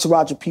an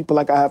entourage of people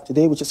like I have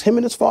today. It was just him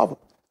and his father.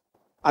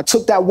 I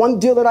took that one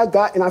deal that I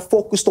got and I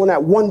focused on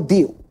that one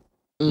deal.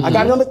 I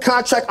got another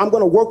contract. I'm going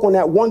to work on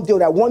that one deal.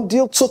 That one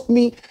deal took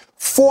me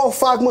 4 or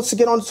 5 months to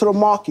get onto the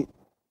market.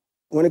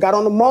 When it got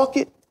on the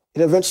market,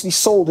 it eventually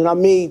sold, and I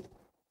made,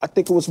 I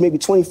think it was maybe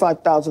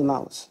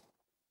 $25,000.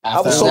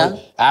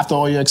 After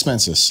all your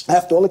expenses?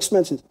 After all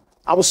expenses.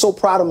 I was so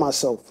proud of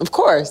myself. Of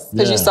course,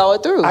 because you saw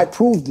it through. I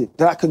proved it,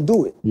 that I could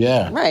do it.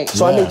 Yeah. Right.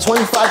 So I made $25,000.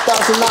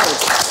 You know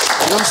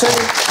what I'm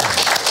saying?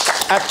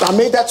 After I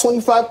made that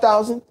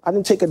 $25,000, I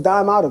didn't take a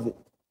dime out of it.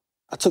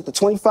 I took the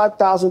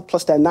 $25,000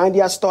 plus that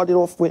 $90 I started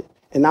off with,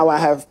 and now I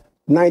have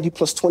 $90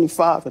 plus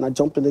 $25, and I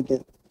jumped in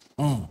again.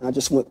 And I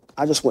just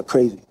went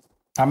crazy.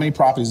 How many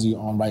properties do you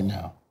own right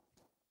now?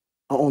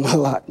 I own a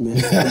lot, man.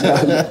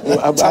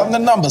 Tell them the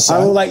numbers,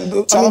 son. I don't like.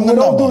 We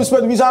don't do this,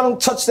 but the reason I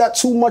don't touch that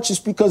too much is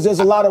because there's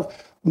a lot of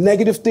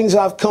negative things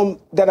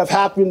that have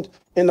happened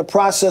in the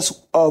process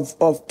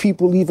of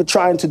people either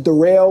trying to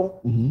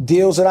derail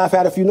deals that I've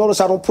had. If you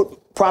notice, I don't put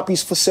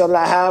properties for sale that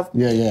I have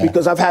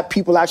because I've had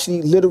people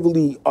actually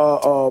literally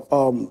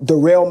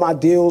derail my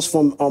deals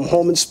from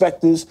home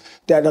inspectors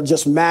that are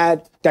just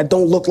mad, that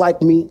don't look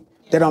like me,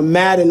 that are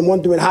mad and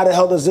wondering how the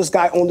hell does this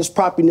guy own this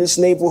property in this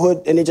neighborhood,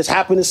 and they just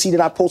happen to see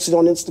that I posted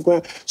on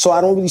Instagram. So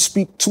I don't really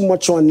speak too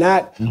much on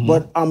that,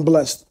 but I'm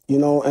blessed, you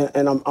know,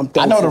 and I'm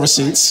thankful. I know the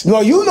receipts. No,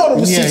 you know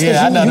the receipts.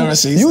 Yeah, I know the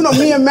receipts. You know,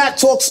 me and Matt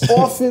talks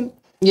often.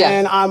 Yeah.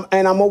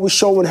 And I'm always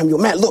showing him, yo,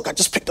 Matt, look, I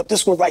just picked up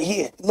this one right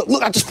here.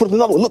 Look, I just put up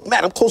another one. Look,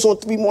 Matt, I'm closing on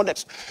 3 more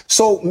next.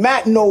 So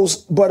Matt knows,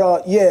 but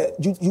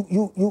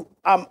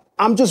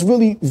I'm just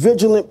really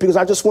vigilant because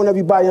I just want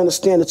everybody to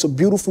understand it's a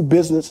beautiful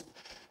business.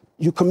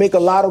 You can make a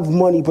lot of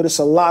money, but it's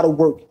a lot of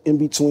work in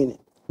between it.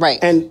 Right.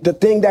 And the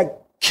thing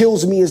that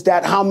kills me is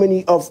that how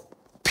many of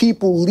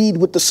people lead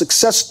with the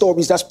success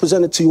stories that's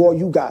presented to all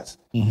you guys.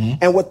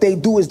 And what they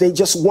do is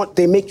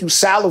they make you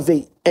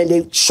salivate, and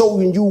they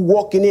showing you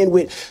walking in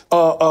with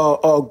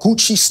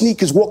Gucci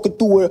sneakers, walking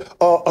through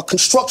a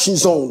construction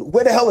zone.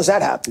 Where the hell does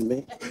that happen,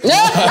 man? You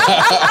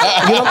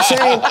know what I'm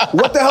saying?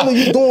 What the hell are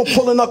you doing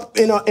pulling up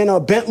in a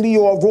Bentley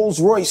or a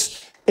Rolls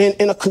Royce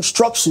in a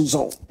construction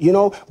zone, you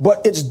know?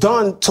 But it's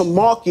done to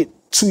market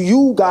to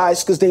you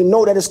guys because they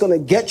know that it's going to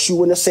get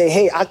you, and they say,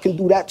 hey, I can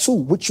do that too,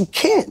 which you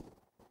can.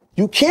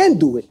 You can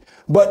do it.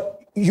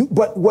 But you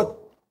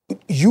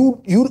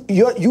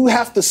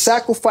have to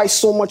sacrifice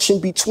so much in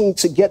between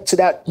to get to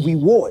that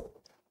reward.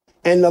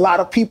 And a lot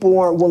of people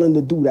aren't willing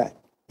to do that,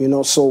 you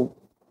know, so.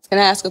 Can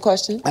I ask a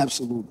question?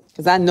 Absolutely.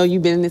 Because I know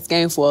you've been in this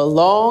game for a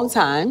long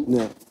time.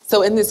 Yeah.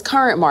 So in this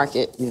current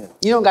market, you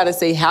don't got to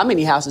say how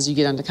many houses you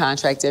get under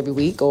contract every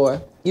week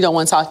or You don't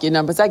want to talk your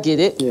numbers. I get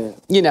it. Yeah.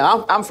 You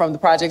know, I'm from the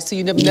projects too.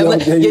 You never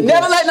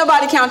let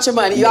nobody count your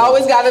money. You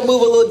always got to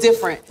move a little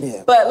different.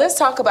 Yeah. But let's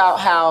talk about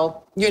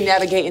how you're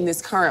navigating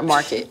this current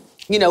market.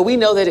 You know, we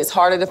know that it's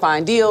harder to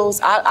find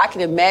deals. I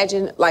can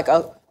imagine, like,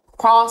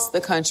 across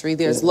the country,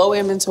 there's low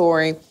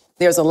inventory.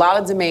 There's a lot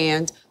of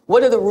demand.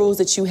 What are the rules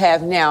that you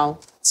have now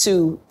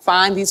to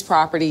find these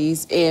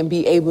properties and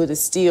be able to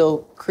still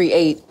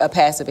create a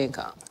passive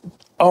income?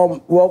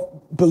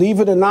 Well, believe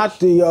it or not,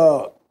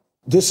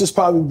 this has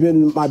probably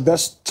been my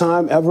best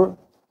time ever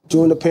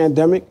during the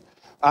pandemic.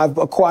 I've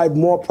acquired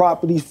more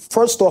properties.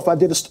 First off,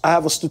 I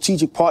have a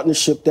strategic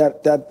partnership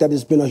that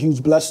has been a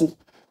huge blessing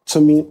to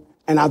me,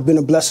 and I've been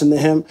a blessing to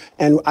him.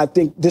 And I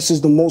think this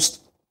is the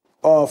most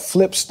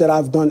flips that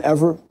I've done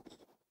ever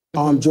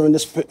during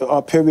this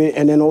period,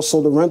 and then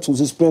also the rentals.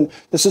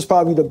 This is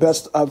probably the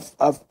best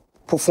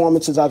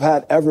performances I've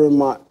had ever in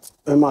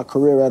my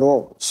career at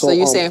all. So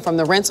you're saying from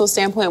the rental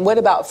standpoint. What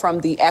about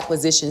from the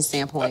acquisition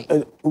standpoint?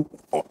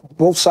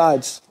 Both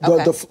sides.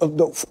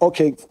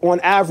 Okay. On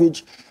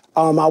average,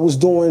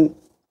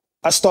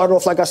 I started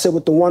off, like I said,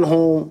 with the one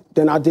home,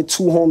 then I did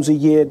 2 homes a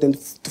year, then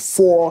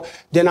 4,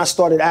 then I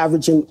started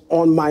averaging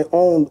on my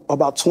own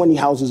about 20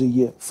 houses a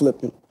year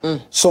flipping.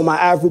 So my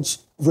average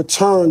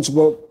returns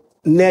were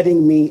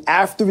netting me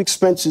after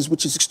expenses,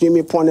 which is extremely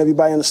important,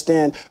 everybody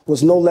understand,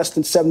 was no less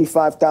than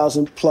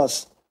 $75,000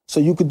 plus. So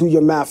you could do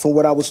your math on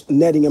what I was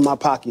netting in my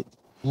pocket.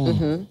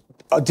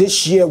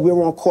 This year, we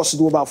were on course to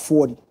do about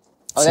 40.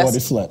 40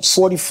 flips.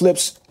 40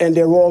 flips, and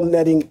they're all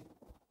netting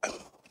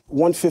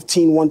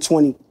 115,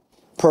 120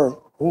 per.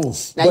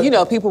 Oof. Now, you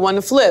know, people want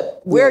to flip.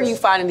 Where are you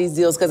finding these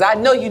deals? Because I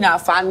know you're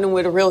not finding them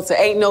with a realtor.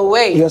 Ain't no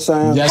way. Yes,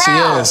 I am. Yes,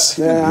 How? he is.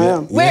 Yeah, I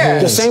am. Where?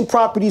 The same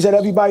properties that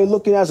everybody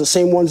looking at is the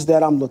same ones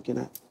that I'm looking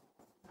at.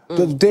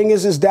 The thing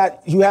is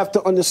that you have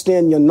to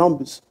understand your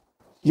numbers.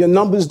 Your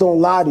numbers don't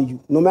lie to you.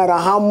 No matter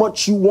how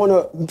much you want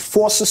to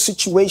force a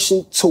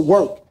situation to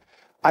work,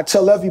 I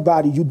tell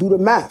everybody, you do the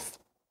math.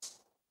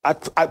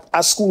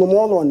 I school them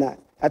all on that.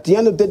 At the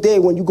end of the day,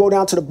 when you go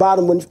down to the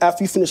bottom,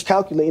 after you finish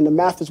calculating, the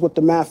math is what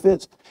the math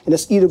is. And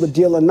it's either a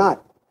deal or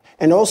not.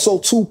 And also,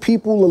 too,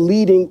 people are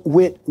leading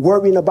with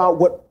worrying about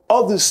what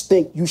others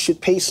think you should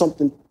pay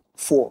something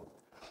for.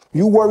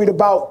 You worried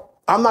about,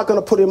 I'm not going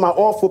to put in my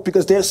offer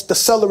because the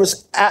seller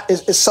is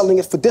selling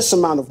it for this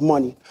amount of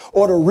money.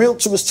 Or the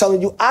realtor is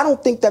telling you, I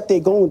don't think that they're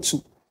going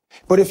to.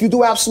 But if you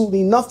do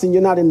absolutely nothing,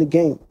 you're not in the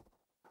game.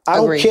 I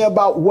don't care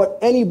about what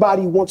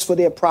anybody wants for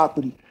their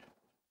property.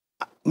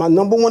 My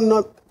number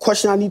one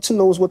question I need to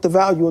know is what the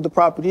value of the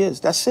property is.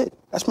 That's it.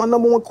 That's my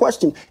number one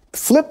question.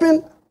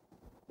 Flipping,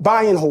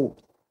 buy and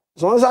hold.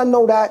 As long as I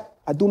know that,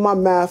 I do my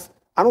math.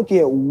 I don't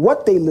care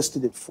what they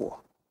listed it for.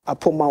 I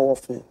put my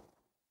offer in.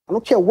 I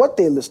don't care what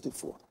they listed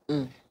for.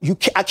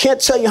 I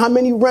can't tell you how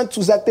many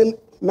rentals that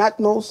Matt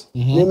knows.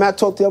 Me and Matt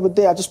talked the other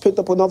day. I just picked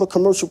up another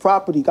commercial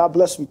property. God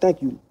bless me.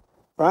 Thank you.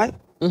 Right?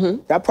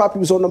 That property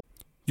was on the...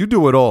 You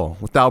do it all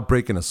without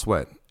breaking a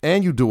sweat,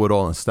 and you do it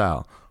all in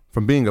style.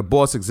 From being a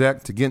boss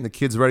exec to getting the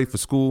kids ready for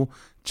school,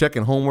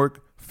 checking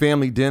homework,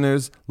 family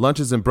dinners,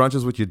 lunches and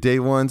brunches with your day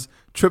ones,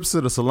 trips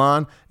to the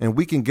salon, and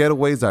weekend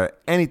getaways are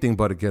anything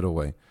but a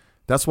getaway.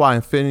 That's why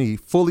Infiniti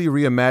fully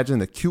reimagined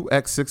the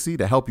QX60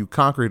 to help you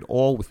conquer it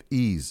all with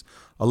ease.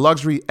 A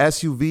luxury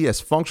SUV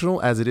as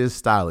functional as it is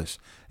stylish,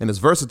 and as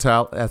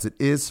versatile as it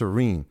is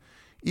serene.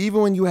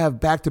 Even when you have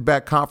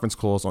back-to-back conference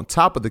calls on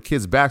top of the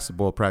kids'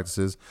 basketball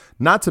practices,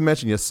 not to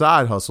mention your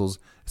side hustles,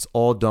 it's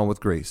all done with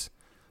grace.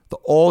 The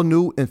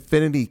all-new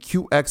Infiniti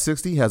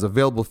QX60 has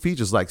available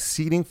features like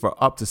seating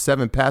for up to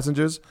 7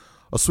 passengers,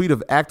 a suite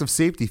of active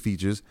safety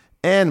features,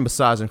 and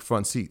massaging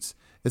front seats.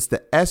 It's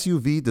the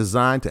SUV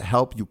designed to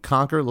help you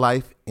conquer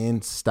life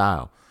in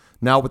style.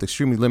 Now with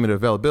extremely limited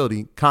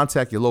availability,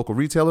 contact your local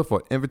retailer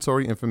for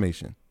inventory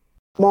information.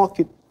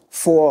 Market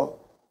for,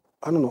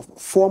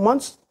 4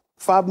 months?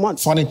 5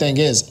 months. Funny thing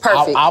is,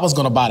 Perfect. I was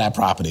going to buy that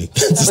property.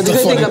 But the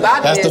good thing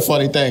about that's it the is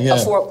funny thing, yeah.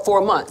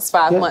 4 months,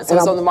 5 months. So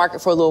it's on the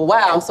market for a little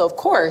while, so of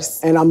course.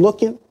 And I'm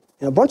looking,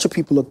 and a bunch of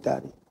people looked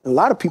at it. And a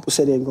lot of people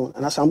said they ain't going,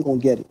 and I said, I'm going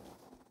to get it.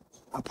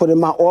 I put in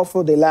my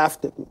offer, they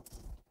laughed at me.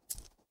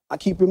 I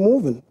keep it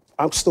moving.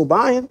 I'm still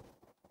buying.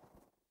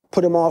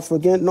 Put in my offer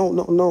again,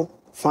 no.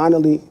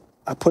 Finally,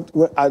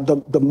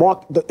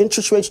 the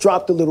interest rates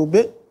dropped a little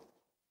bit.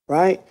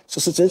 Right? So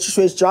since interest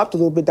rates dropped a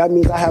little bit, that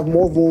means I have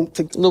more room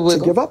to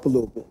give up a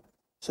little bit.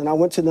 So then I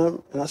went to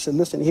them and I said,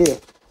 listen, here,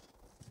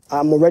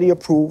 I'm already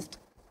approved.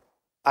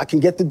 I can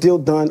get the deal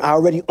done. I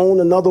already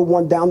own another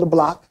one down the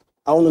block.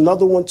 I own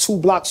another one 2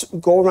 blocks,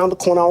 go around the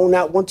corner. I own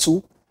that one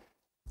too.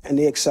 And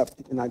they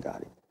accepted and I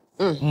got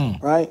it.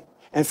 Right?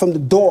 And from the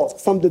door,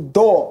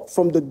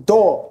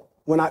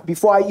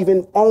 before I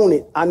even own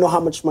it, I know how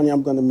much money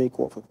I'm going to make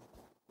off of it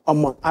a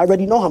month. I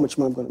already know how much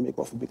money I'm going to make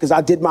off of it because I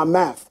did my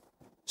math.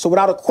 So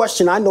without a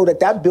question, I know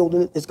that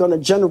building is going to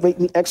generate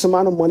me X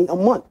amount of money a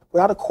month,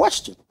 without a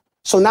question.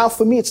 So now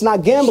for me, it's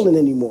not gambling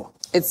anymore.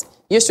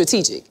 You're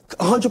strategic.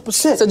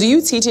 100%. So do you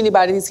teach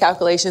anybody these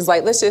calculations?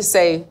 Like, let's just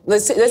say,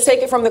 let's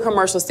take it from the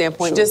commercial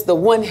standpoint, just the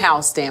one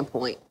house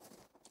standpoint.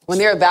 when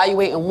they're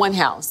evaluating one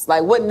house?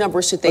 Like, what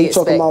number should they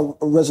expect? Are you talking about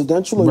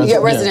residential?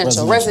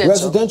 Residential.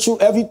 Residential,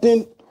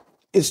 everything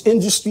is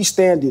industry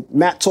standard.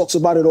 Matt talks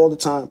about it all the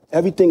time.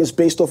 Everything is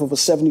based off of a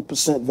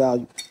 70%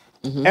 value.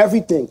 Mm-hmm.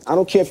 Everything. I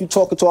don't care if you're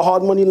talking to a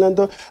hard money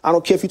lender. I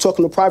don't care if you're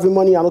talking to private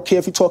money. I don't care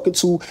if you're talking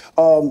to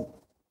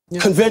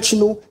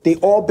conventional. They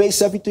all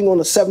base everything on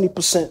a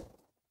 70%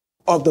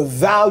 of the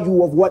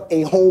value of what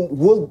a home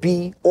will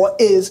be or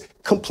is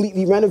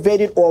completely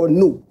renovated or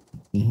new.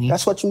 Mm-hmm.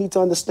 That's what you need to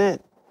understand.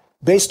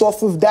 Based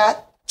off of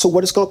that, to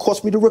what it's going to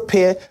cost me to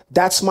repair,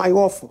 that's my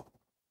offer.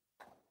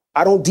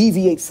 I don't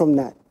deviate from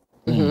that.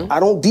 Mm-hmm. I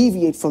don't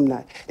deviate from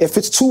that. If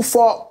it's too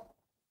far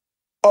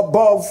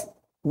above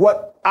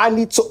what I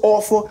need to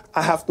offer,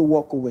 I have to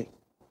walk away.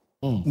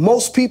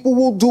 Most people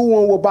will do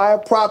one, will buy a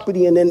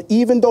property, and then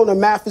even though the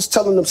math is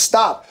telling them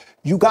stop,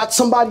 you got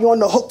somebody on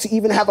the hook to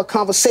even have a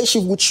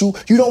conversation with you.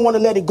 You don't want to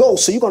let it go.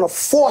 So you're going to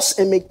force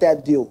and make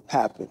that deal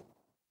happen.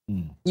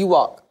 You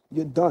walk.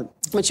 You're done.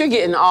 But you're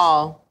getting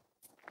all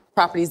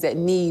properties that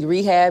need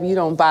rehab. You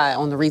don't buy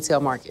on the retail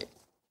market.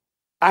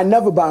 I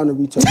never buy on the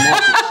retail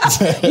market.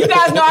 You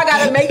guys know I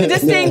got to make the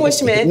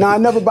distinguishment. No, I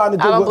never buy on the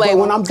retail market. I don't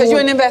blame you, because you're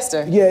an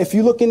investor. Yeah, if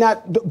you're looking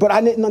at, but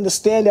I didn't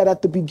understand that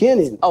at the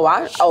beginning. I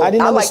like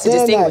to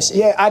distinguish it.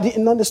 Yeah, I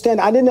didn't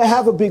understand. I didn't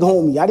have a big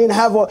homie. I didn't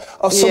have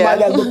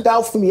somebody that looked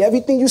out for me.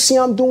 Everything you see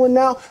I'm doing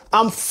now,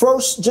 I'm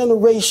first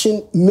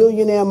generation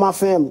millionaire in my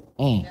family.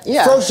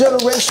 Yeah. First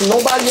generation,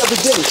 nobody ever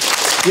did it.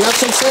 You know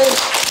what I'm saying?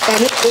 And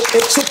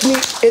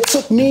it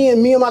took me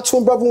and my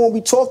twin brother, when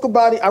we talk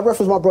about it, I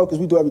reference my brother because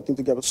we do everything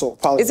together, so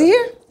apologize. Is he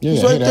here? Yeah,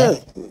 he's right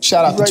there.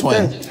 Shout out to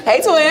Twin.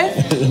 Hey, Twin.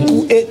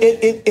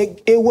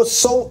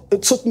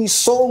 It took me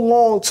so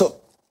long to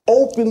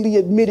openly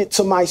admit it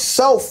to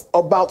myself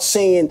about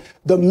saying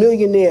the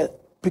millionaire,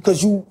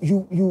 because you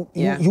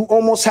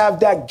almost have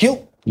that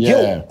guilt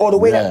or the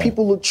way that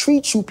people will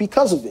treat you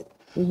because of it.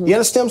 Mm-hmm. You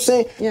understand what I'm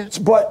saying? Yeah.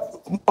 But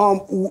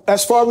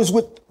as far as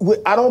with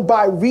I don't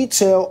buy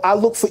retail, I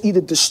look for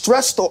either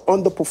distressed or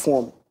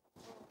underperforming.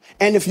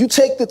 And if you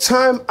take the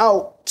time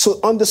out to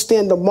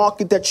understand the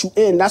market that you're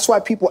in, that's why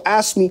people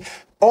ask me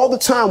all the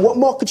time, what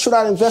market should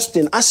I invest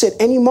in? I said,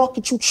 any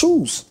market you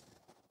choose.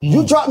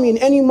 You drop me in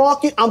any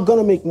market, I'm going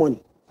to make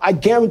money. I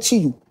guarantee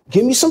you.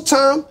 Give me some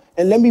time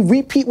and let me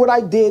repeat what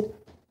I did.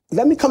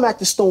 Let me come back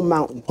to Stone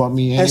Mountain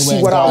and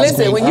see what I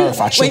listen. I'm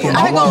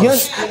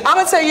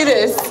gonna tell you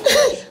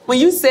this. When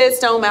you said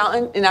Stone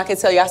Mountain, and I can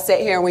tell you, I sat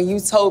here and when you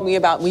told me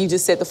about when you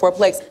just said the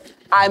fourplex,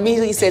 I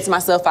immediately said to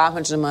myself,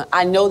 $500 a month.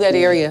 I know that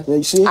area. Yeah,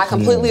 you see? I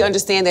completely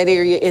understand that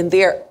area. And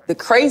the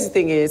crazy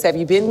thing is, have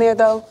you been there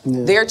though?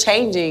 Yeah. They're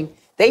changing.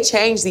 They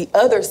changed the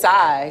other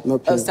side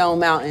of Stone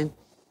Mountain.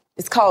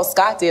 It's called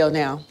Scottsdale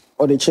now.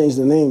 Oh, they changed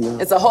the name now.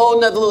 It's a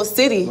whole nother little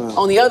city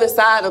on the other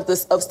side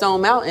of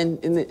Stone Mountain.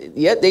 And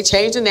they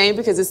changed the name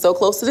because it's so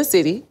close to the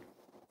city.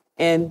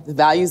 And the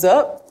value's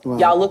up. Wow.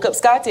 Y'all look up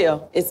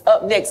Scottsdale. It's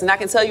up next. And I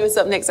can tell you it's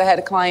up next. I had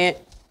a client,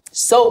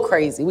 so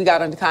crazy. We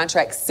got under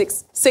contract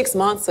six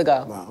months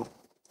ago. Wow.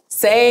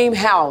 Same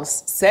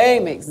house,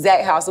 same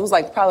exact house. It was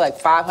probably like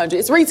 500.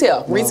 It's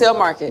retail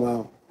market.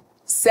 Wow.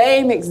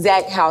 Same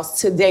exact house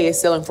today is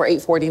selling for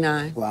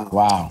 $849.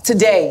 Wow.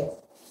 Today,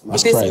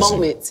 that's at this crazy.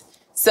 moment.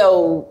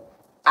 So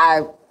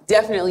I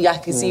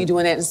can see you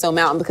doing that in Stone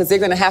Mountain because they're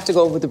going to have to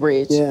go over the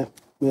bridge. Yeah.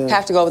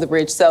 Have to go over the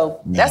bridge. So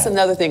that's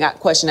another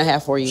question I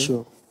have for you.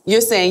 Sure.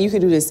 You're saying you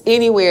can do this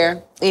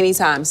anywhere,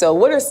 anytime. So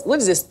what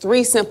is this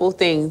 3 simple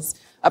things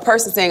a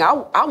person saying,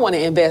 I want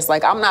to invest. I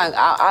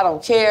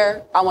don't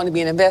care. I want to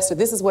be an investor.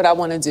 This is what I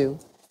want to do.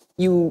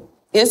 You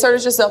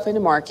inserted yourself in the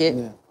market.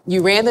 Yeah.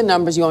 You ran the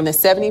numbers. You own the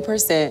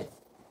 70%.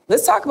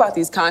 Let's talk about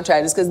these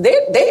contractors because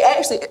they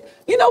actually,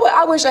 you know what?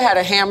 I wish I had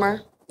a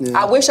hammer. Yeah.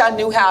 I wish I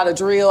knew how to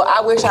drill.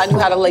 I wish I knew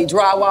how to lay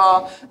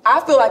drywall. I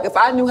feel like if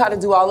I knew how to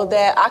do all of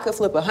that, I could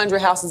flip 100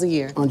 houses a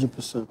year.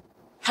 100%.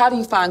 How do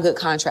you find good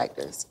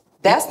contractors?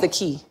 That's the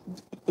key.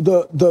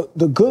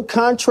 The good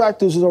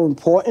contractors are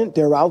important.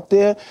 They're out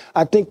there.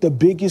 I think the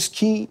biggest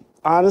key,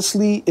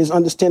 honestly, is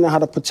understanding how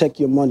to protect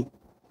your money.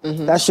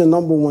 Mm-hmm. That's your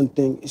number one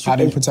thing. How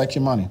do you protect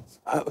your money?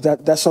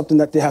 That's something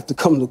that they have to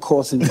come to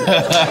course and do.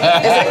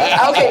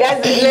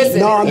 Okay, listen.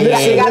 No,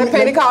 you got to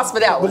pay the cost for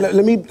that one.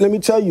 Let me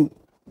tell you,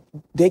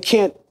 they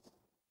can't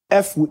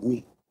F with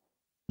me.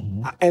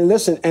 Mm-hmm. And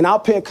listen, and I'll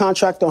pay a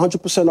contractor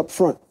 100% up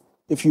front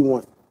if you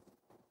want.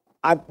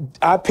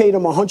 I paid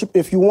them 100.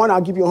 If you want,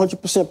 I'll give you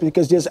 100%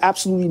 because there's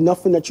absolutely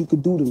nothing that you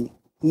could do to me.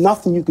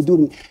 Nothing you could do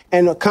to me.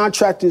 And the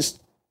contractor's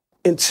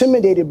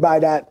intimidated by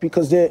that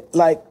because they're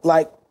like,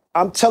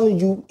 I'm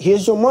telling you,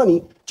 here's your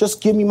money. Just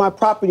give me my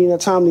property in a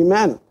timely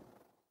manner.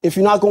 If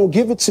you're not going to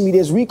give it to me,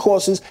 there's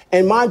recourses.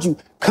 And mind you,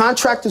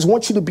 contractors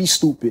want you to be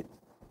stupid.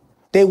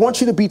 They want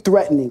you to be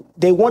threatening.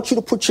 They want you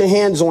to put your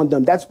hands on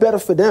them. That's better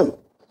for them.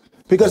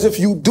 Because if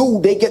you do,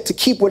 they get to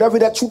keep whatever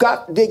that you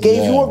got, they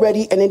gave you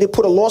already, and then they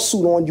put a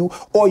lawsuit on you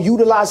or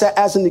utilize that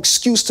as an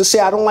excuse to say,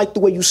 I don't like the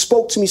way you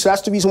spoke to me, so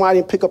that's the reason why I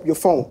didn't pick up your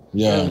phone.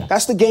 Yeah.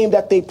 That's the game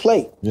that they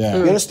play. Yeah.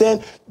 You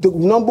understand? The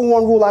number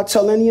one rule I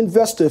tell any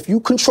investor, if you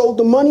control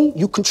the money,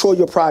 you control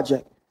your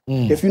project.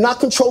 If you're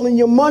not controlling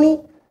your money,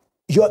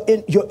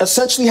 you're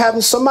essentially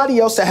having somebody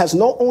else that has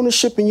no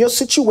ownership in your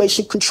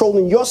situation,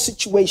 controlling your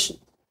situation.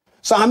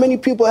 So how many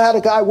people had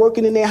a guy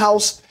working in their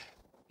house,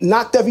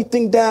 knocked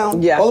everything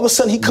down. Yeah. All of a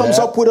sudden, he comes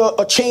up with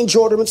a change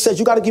order and says,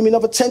 you got to give me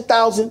another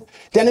 $10,000.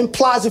 Then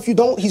implies if you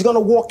don't, he's going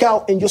to walk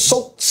out, and you're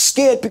so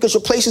scared because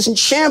your place is in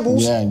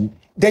shambles,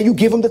 then you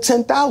give him the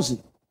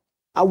 $10,000.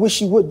 I wish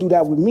he would do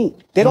that with me.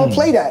 They don't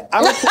play that.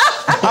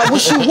 I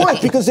wish he would,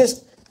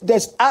 because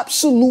there's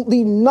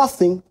absolutely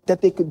nothing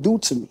that they could do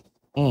to me.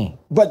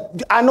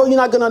 But I know you're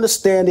not going to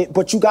understand it,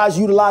 but you guys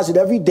utilize it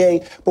every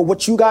day. But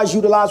what you guys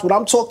utilize, what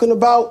I'm talking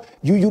about,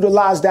 you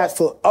utilize that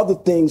for other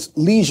things,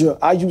 leisure.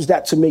 I use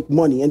that to make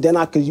money, and then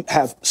I could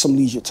have some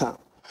leisure time.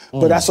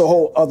 But that's a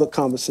whole other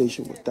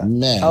conversation with that.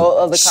 Man,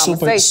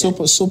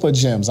 super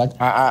gems.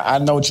 I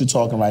know what you're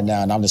talking right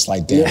now, and I'm just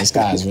like, damn, this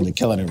guy is really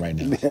killing it right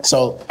now.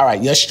 So, all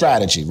right, your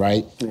strategy,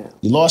 right? Yeah.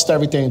 You lost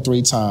everything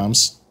 3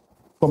 times.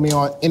 Put me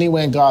on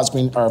anywhere in God's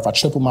green earth, I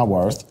triple my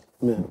worth.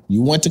 Yeah.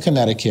 You went to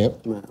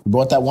Connecticut, you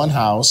bought that one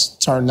house,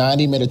 turned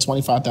 90, made a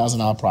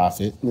 $25,000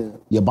 profit. Yeah.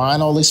 You're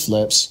buying all these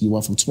flips. You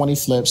went from 20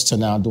 flips to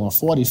now doing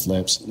 40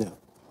 flips. Yeah.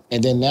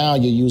 And then now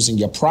you're using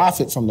your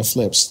profit from the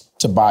flips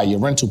to buy your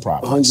rental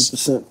properties.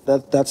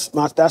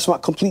 100%. That's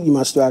completely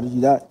my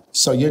strategy.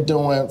 So you're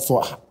doing,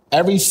 for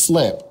every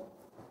flip,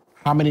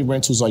 how many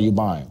rentals are you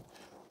buying?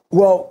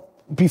 Well,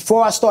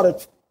 before I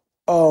started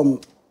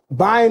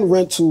buying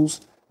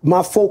rentals,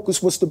 my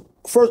focus was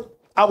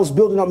I was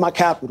building up my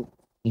capital.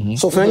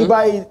 So for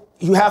anybody,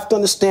 you have to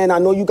understand, I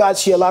know you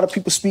guys hear a lot of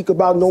people speak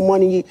about no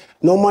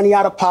money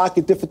out of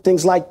pocket, different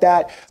things like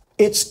that.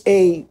 It's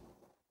a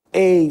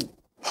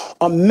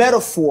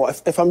metaphor,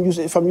 if I'm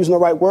using the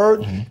right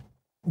word,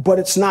 but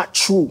it's not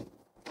true.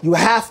 You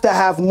have to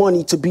have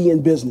money to be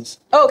in business.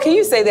 Oh, can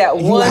you say that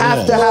one more time? You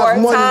have to have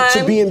money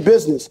to be in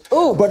business.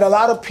 Ooh. But a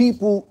lot of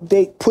people,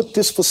 they put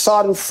this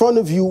facade in front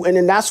of you, and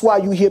then that's why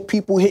you hear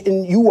people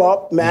hitting you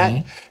up,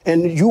 Matt,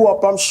 and you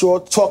up, I'm sure,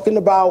 talking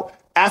about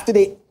after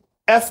they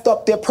effed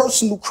up their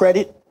personal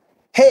credit,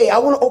 hey, I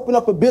want to open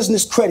up a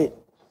business credit.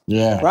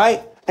 Yeah.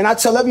 Right? And I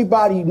tell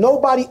everybody,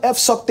 nobody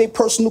F's up their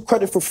personal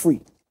credit for free.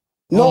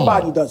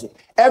 Nobody does it.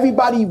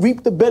 Everybody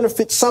reap the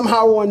benefits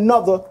somehow or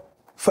another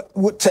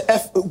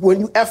when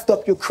you effed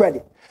up your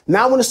credit.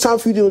 Now when it's time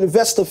for you to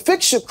invest to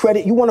fix your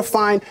credit, you want to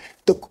find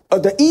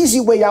the easy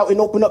way out and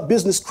open up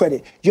business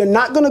credit. You're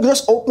not going to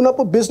just open up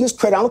a business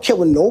credit. I don't care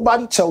what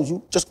nobody tells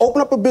you. Just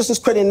open up a business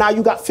credit and now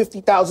you got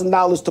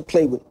 $50,000 to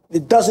play with.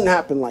 It doesn't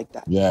happen like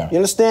that. Yeah. You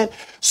understand?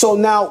 So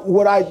now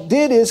what I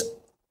did is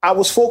I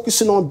was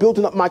focusing on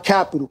building up my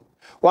capital.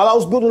 While I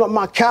was building up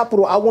my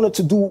capital, I wanted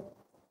to do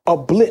a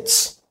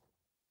blitz.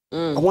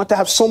 I want to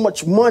have so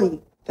much money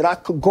that I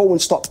could go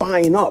and start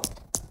buying up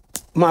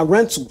my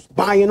rentals,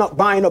 buying up.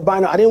 I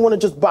didn't want to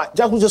just buy,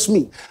 that was just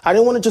me. I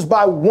didn't want to just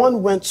buy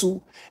one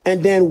rental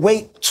and then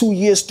wait 2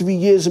 years, 3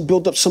 years and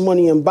build up some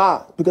money and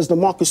buy, because the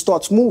market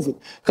starts moving.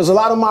 Because a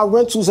lot of my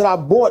rentals that I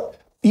bought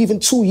even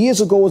 2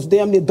 years ago was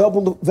damn near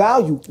double the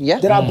value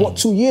that I bought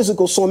 2 years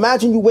ago. So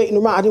imagine you waiting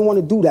around. I didn't want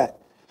to do that.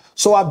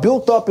 So I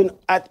built up, and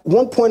at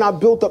one point I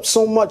built up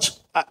so much.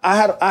 I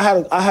had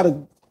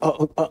an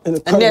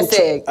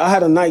incredible, I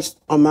had a nice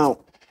amount,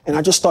 and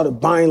I just started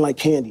buying like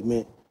candy,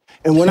 man.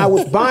 And when I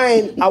was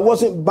buying, I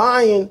wasn't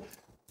buying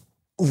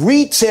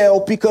retail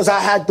because I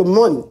had the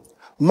money.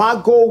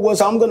 My goal was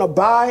I'm going to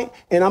buy,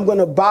 and I'm going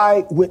to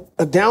buy with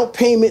a down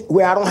payment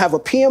where I don't have a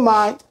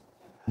PMI,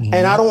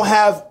 and I don't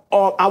have,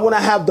 I want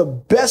to have the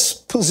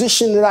best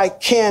position that I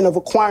can of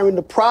acquiring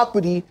the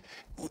property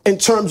in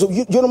terms of,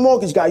 you're the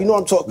mortgage guy, you know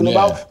what I'm talking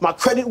about. My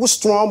credit was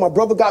strong. My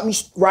brother got me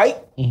right.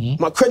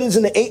 My credit's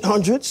in the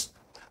 800s.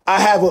 I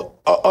have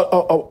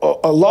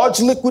a large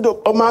liquid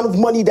amount of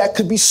money that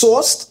could be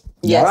sourced.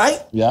 Yes.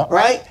 Right? Yeah.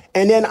 Right?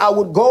 And then I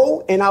would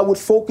go and I would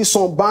focus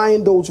on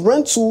buying those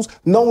rentals,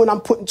 knowing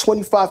I'm putting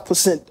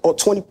 25% or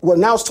 20, well,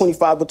 now it's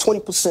 25, but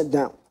 20%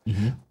 down.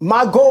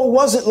 My goal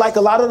wasn't like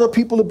a lot of the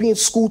people that be in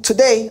school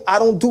today. I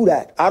don't do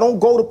that. I don't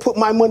go to put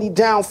my money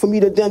down for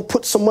me to then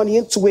put some money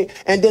into it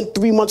and then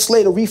 3 months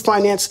later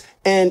refinance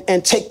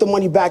and take the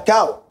money back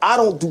out. I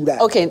don't do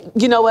that. Okay,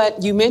 you know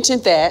what? You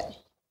mentioned that,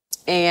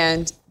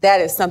 and that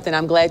is something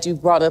I'm glad you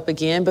brought up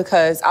again,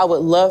 because I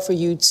would love for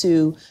you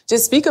to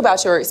just speak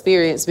about your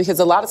experience, because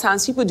a lot of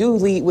times people do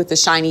lead with the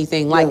shiny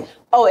thing, like,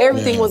 oh,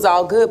 everything was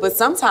all good. But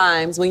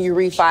sometimes when you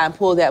refi and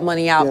pull that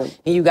money out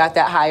and you got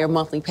that higher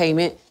monthly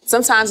payment,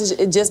 sometimes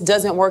it just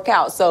doesn't work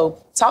out. So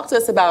talk to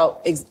us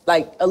about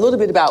like a little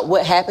bit about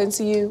what happened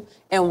to you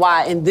and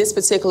why in this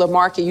particular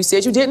market, you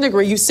said you didn't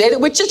agree. You said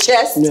it with your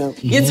chest.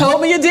 You told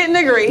me you didn't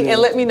agree,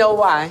 and let me know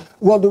why.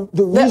 Well, the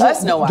reason, let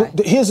us know why.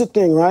 Here's the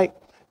thing, right?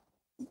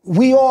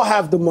 We all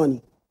have the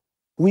money.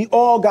 We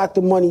all got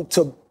the money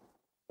to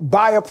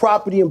buy a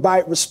property and buy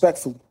it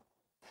respectfully.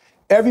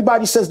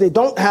 Everybody says they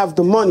don't have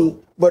the money,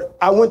 but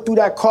I went through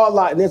that car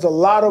lot and there's a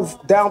lot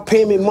of down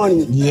payment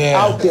money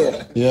out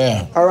there.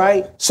 Yeah. All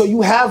right? So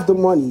you have the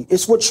money.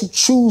 It's what you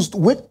chose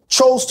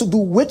to do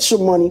with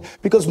your money,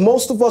 because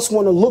most of us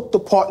want to look the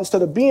part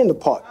instead of being the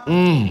part.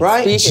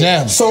 Right?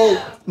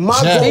 So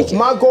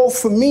my goal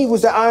for me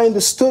was that I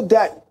understood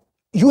that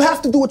you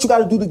have to do what you got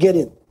to do to get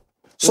in.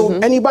 So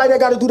anybody that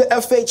got to do the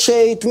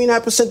FHA,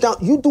 3.5% down,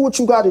 you do what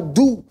you got to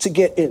do to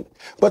get in.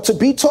 But to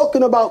be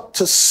talking about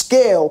to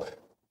scale,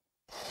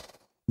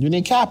 you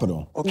need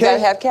capital. Okay. You gotta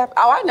have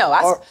capital. Oh, I know.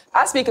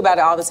 I speak about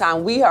it all the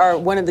time. We are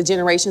one of the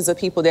generations of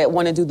people that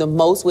want to do the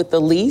most with the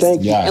least.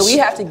 Yes. And we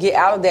have to get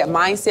out of that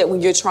mindset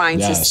when you're trying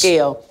to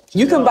scale.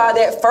 You can buy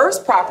that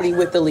first property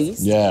with the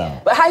lease. Yeah.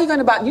 But how are you going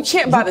to buy? You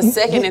can't buy the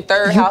second and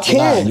third house with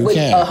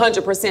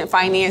 100%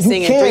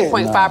 financing and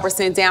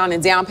 3.5% down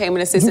and down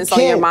payment assistance on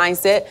your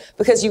mindset,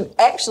 because it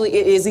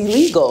is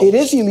illegal. It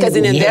is illegal. Because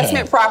in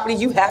investment property,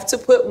 you have to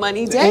put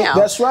money down.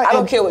 That's right. I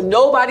don't care what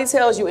nobody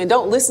tells you, and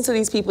don't listen to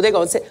these people. They're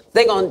going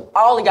to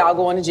all of y'all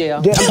going to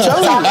jail. Yeah, I'm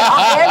telling you.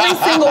 Every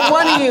single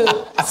one of you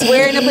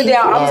swearing up and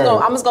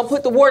down. I'm just going to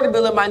put the water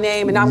bill in my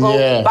name, and I'm going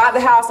to buy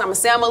the house. I'm going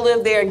to say I'm going to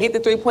live there and get the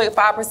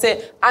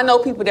 3.5%. I know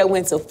people that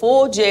went to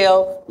full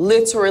jail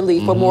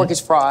literally for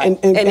mortgage fraud,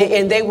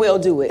 and they will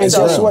do it. And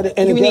so guess what?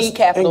 You need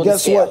capital. And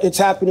guess what? It's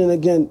happening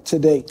again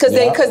today. Because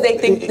they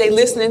think they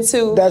listening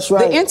to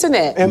the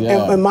internet.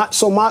 And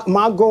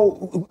my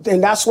goal,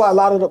 and that's why a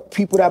lot of the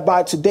people that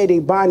buy today, they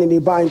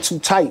buying too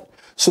tight.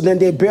 So then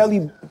they're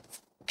barely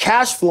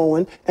cash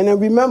flowing. And then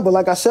remember,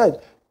 like I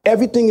said,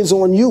 everything is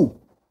on you.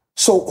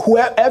 So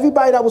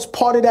everybody that was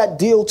part of that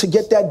deal to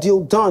get that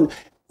deal done,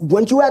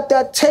 when you're at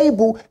that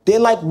table, they're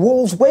like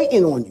wolves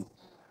waiting on you.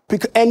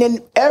 And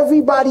then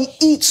everybody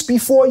eats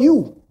before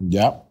you.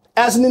 Yep.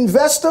 As an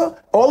investor,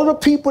 all of the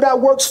people that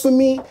works for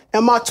me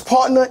and my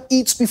partner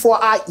eats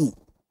before I eat.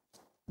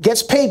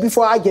 Gets paid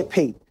before I get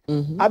paid.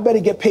 I better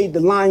get paid the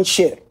lion's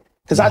share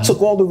because I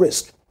took all the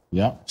risk.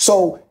 Yeah.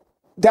 So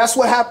that's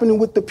what happening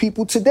with the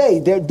people today.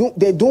 They're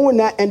doing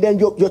that, and then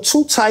you're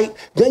too tight.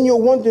 Then you're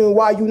wondering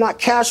why you're not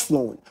cash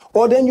flowing.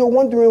 Or then you're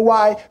wondering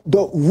why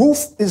the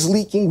roof is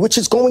leaking, which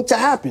is going to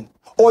happen.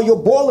 Or your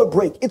boiler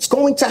break, it's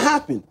going to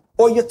happen.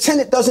 Or your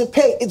tenant doesn't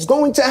pay, it's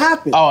going to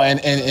happen. Oh, and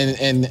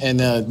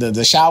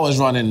the shower's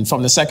running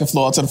from the second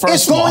floor to the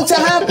first floor. It's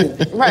going to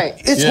happen. Right.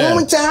 It's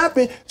going to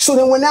happen. So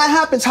then when that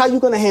happens, how are you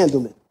going to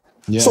handle it?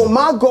 Yeah. So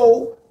my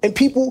goal, and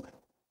people,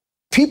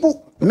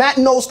 Matt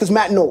knows because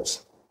Matt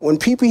knows. When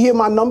people hear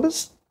my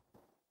numbers,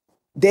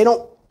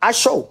 I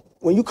show.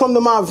 When you come to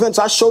my events,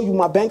 I show you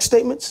my bank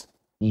statements.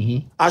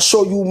 I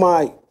show you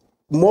my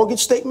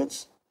mortgage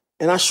statements,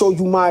 and I show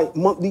you my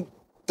monthly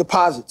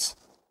deposits.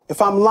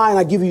 If I'm lying,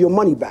 I give you your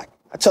money back.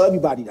 I tell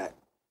everybody that.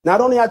 Not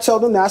only I tell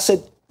them that, I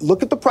said,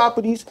 look at the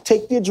properties,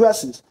 take the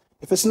addresses.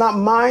 If it's not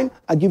mine,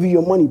 I give you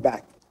your money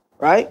back,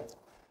 right?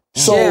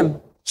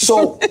 So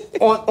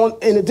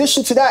in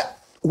addition to that,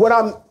 what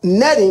I'm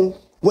netting,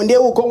 when they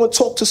will go and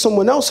talk to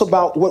someone else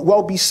about what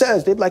Welby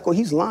says, they're like, oh,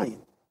 he's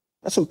lying.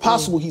 That's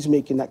impossible he's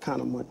making that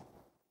kind of money.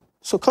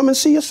 So come and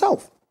see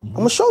yourself. I'm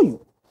going to show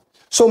you.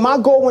 So my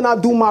goal when I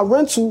do my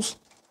rentals,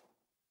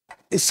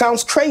 it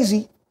sounds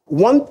crazy,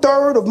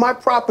 1/3 of my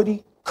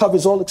property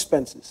covers all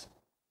expenses.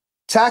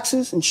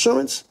 Taxes,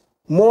 insurance,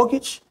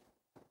 mortgage,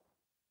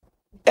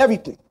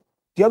 everything.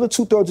 The other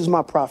 2/3 is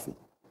my profit.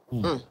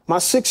 My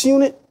 6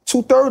 unit,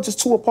 2/3 is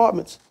 2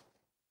 apartments.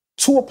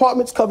 2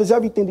 apartments covers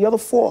everything. The other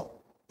 4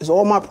 is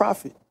all my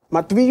profit.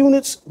 My 3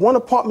 units, 1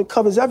 apartment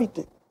covers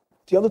everything.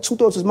 The other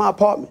 2/3 is my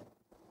apartment.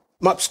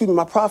 My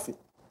profit.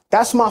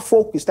 That's my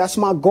focus. That's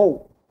my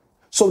goal.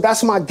 So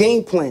that's my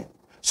game plan.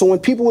 So when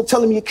people were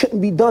telling me it couldn't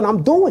be done,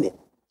 I'm doing it.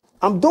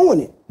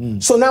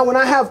 So now when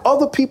I have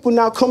other people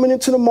now coming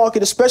into the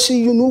market, especially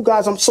you new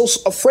guys, I'm so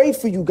afraid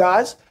for you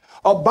guys,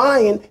 are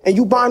buying, and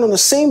you buying on the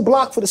same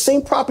block for the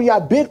same property I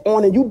bid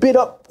on, and you bid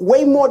up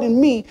way more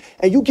than me,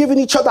 and you giving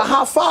each other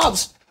high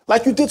fives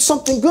like you did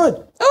something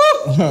good.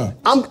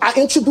 I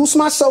introduce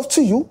myself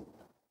to you.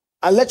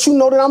 I let you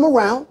know that I'm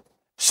around.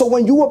 So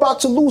when you about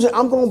to lose it,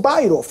 I'm going to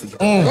buy it off of you.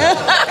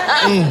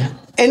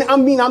 And I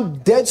mean, I'm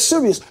dead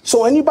serious.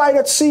 So anybody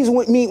that sees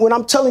with me, when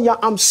I'm telling y'all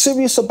I'm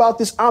serious about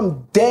this,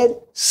 I'm dead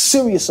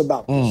serious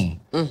about this.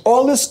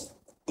 All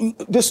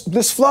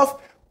this fluff,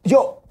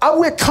 I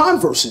wear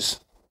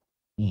Converses.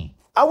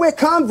 I wear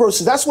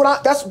Converses. That's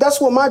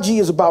what my G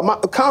is about.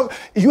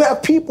 You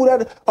have people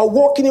that are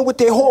walking in with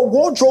their whole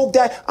wardrobe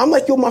that I'm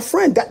like, yo, my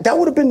friend, that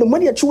would have been the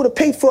money that you would have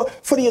paid for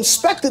the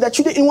inspector that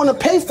you didn't want to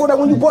pay for that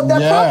when you bought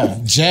that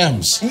property.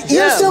 Gems. You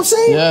understand what I'm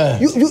saying? Yeah.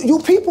 You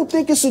people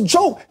think it's a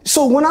joke.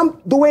 So when I'm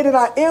the way that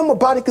I am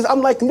about it, because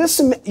I'm like,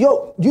 listen,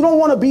 yo, you don't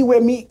want to be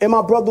where me and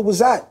my brother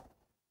was at.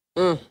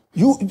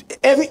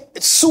 Every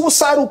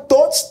suicidal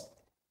thoughts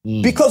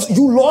because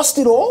you lost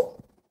it all.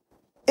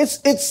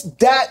 It's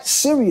that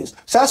serious.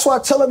 So that's why I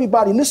tell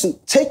everybody, listen,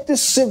 take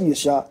this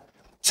serious, y'all.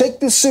 Take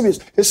this serious.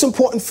 It's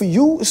important for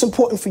you. It's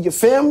important for your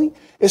family.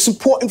 It's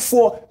important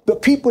for the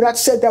people that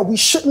said that we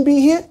shouldn't be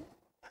here.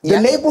 The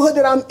neighborhood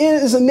that I'm in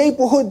is a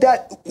neighborhood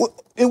that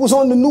it was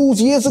on the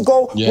news years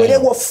ago where they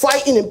were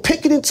fighting and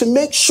picketing to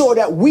make sure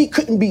that we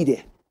couldn't be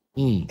there.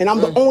 And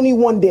I'm the only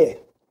one there.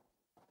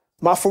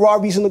 My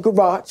Ferrari's in the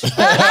garage.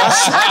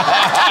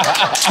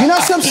 You know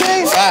what I'm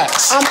saying?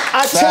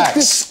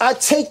 I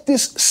take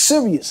this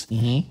serious.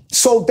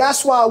 So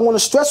that's why I want to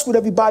stress with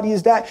everybody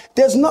is that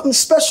there's nothing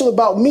special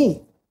about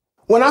me.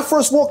 When I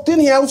first walked in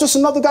here, I was just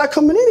another guy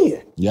coming in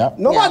here. Yeah.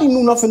 Nobody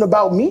knew nothing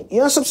about me. You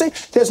know what I'm saying?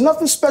 There's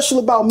nothing special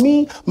about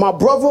me, my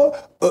brother,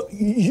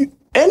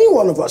 any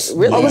one of us.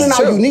 Really? Other than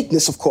our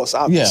uniqueness, of course.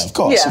 Obviously. Yeah, of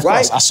course. Yeah.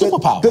 Right? Our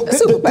superpower.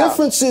 The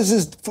difference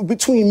is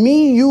between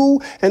me, you,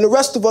 and the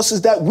rest of us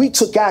is that we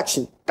took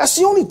action. That's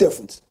the only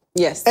difference.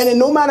 Yes. And then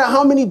no matter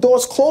how many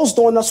doors closed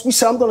on us, we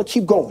said, I'm going to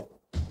keep going.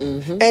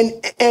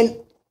 And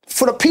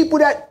for the people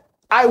that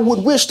I would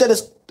wish that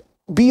is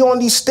be on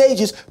these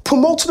stages,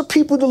 promote to the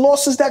people the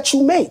losses that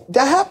you make.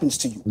 That happens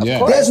to you.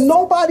 Yeah. There's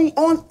nobody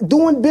on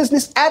doing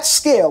business at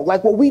scale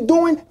like what we're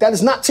doing that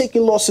is not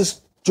taking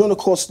losses during the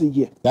course of the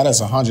year. That is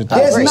 100,000%.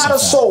 There's not a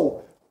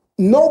soul.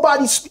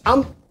 Nobody's.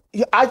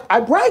 I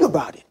brag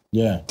about it.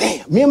 Yeah.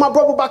 Damn. Me and my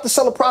brother about to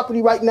sell a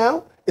property right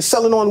now. It's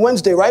selling on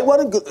Wednesday, right?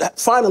 What a good,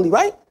 finally,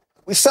 right?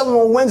 We're selling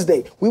on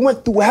Wednesday. We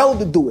went through hell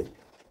to do it.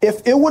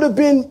 If it would have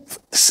been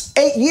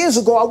 8 years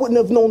ago, I wouldn't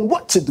have known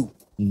what to do.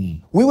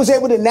 We was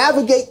able to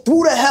navigate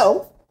through the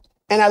hell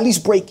and at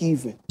least break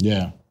even.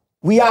 Yeah.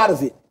 We out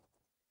of it.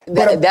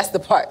 That's the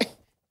part.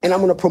 And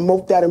I'm going to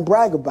promote that and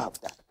brag about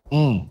that. You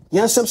know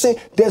what I'm saying?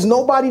 There's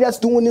nobody that's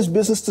doing this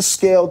business to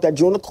scale that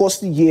during the course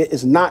of the year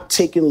is not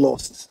taking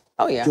losses.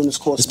 Oh, yeah. During this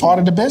course It's part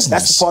of the business.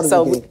 That's the part of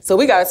the game. So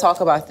we got to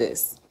talk about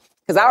this.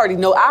 Because I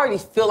already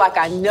feel like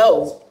I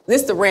know.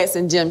 This is the Rants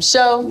and Gym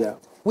show. Yeah.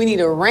 We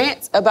need a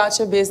rant about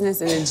your business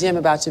and a gym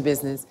about your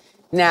business.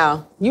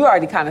 Now, you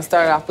already kind of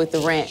started off with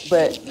the rant,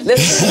 but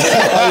listen.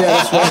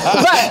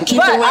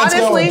 Keep the rants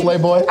honestly, going,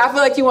 Playboy. I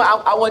feel like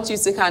I want you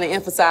to kind of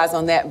emphasize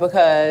on that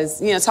because,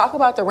 talk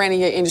about the rant in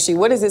your industry.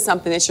 What is it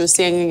something that you're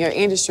seeing in your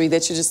industry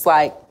that you're just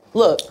like,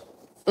 look.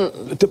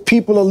 The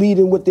people are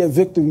leading with their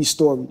victory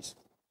stories.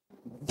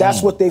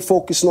 That's what they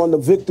focusing on, the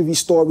victory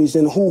stories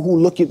and who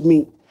look at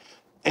me.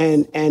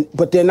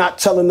 But they're not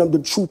telling them the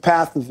true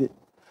path of it.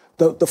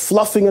 The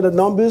fluffing of the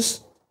numbers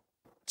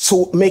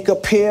to make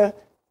appear.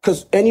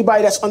 Because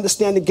anybody that's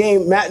understand the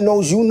game, Matt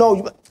knows,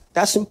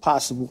 that's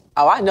impossible.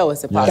 Oh, I know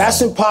it's impossible.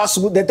 That's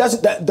impossible.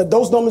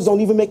 Those numbers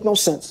don't even make no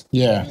sense.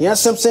 Yeah. You know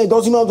what I'm saying?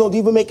 Those numbers don't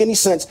even make any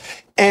sense.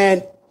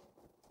 And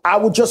I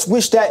would just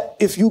wish that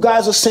if you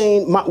guys are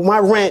saying, my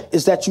rant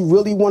is that you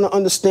really want to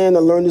understand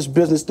and learn this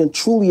business, then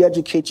truly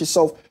educate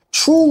yourself.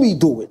 Truly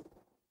do it.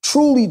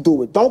 Truly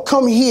do it. Don't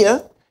come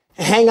here,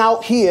 hang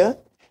out here,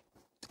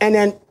 and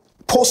then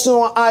posting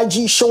on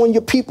IG showing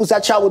your peoples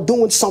that y'all were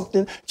doing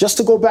something just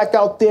to go back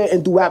out there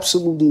and do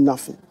absolutely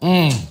nothing. You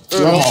know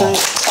what I'm saying?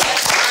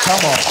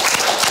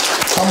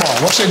 Come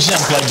on. What's your gym,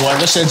 Playboy?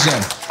 What's your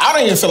gym? I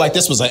don't even feel like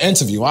this was an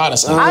interview,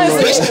 honestly.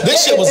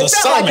 This shit was a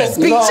sermon. This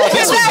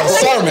was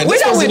a sermon.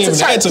 This wasn't even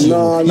an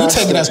interview. You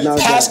taking us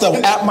Pastor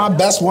at my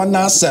best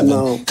 197.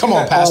 No. Come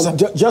on, Pastor.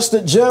 Just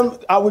the gym,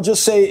 I would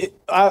just say,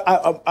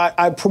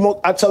 I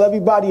tell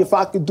everybody if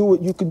I could do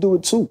it, you could do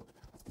it too.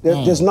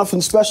 There's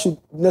nothing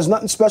special. There's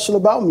nothing special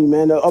about me,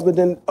 man. Other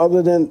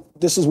than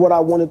this is what I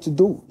wanted to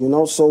do,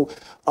 So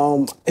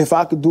if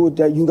I could do it,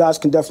 that you guys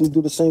can definitely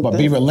do the same thing. But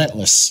be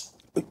relentless.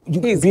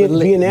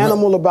 Be an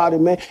animal about it,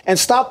 man. And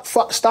stop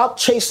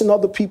chasing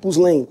other people's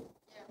lane.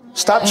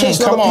 Stop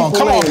chasing other people's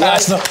lane. Come on,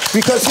 Pastor. Right?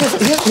 Because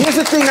here's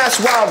the thing that's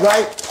wild,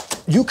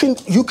 right? You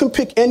can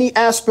pick any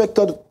aspect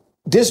of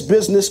this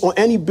business or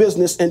any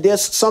business, and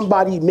there's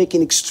somebody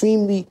making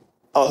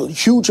a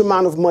huge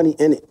amount of money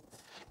in it.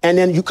 And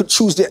then you could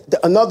choose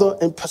another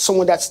and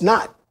someone that's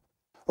not,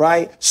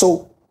 right?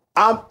 So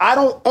I'm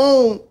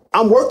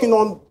working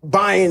on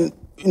buying,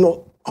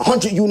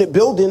 100-unit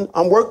building.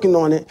 I'm working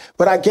on it,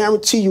 but I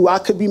guarantee you I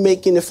could be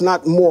making, if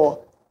not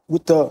more,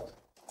 with the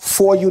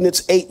 4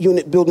 units,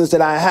 8-unit buildings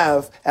that I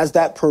have as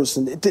that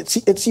person.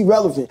 It's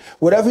irrelevant.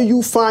 Whatever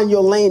you find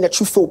your lane that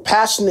you feel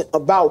passionate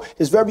about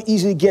is very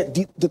easy to get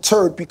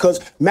deterred because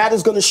Matt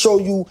is going to show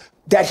you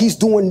that he's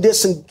doing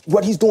this and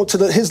what he's doing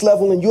to his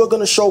level, and you're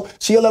going to show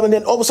to your level, and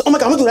then all of a sudden, oh my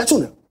God, I'm going to do that too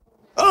now.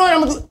 Oh,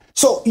 I'm gonna do.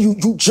 So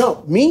you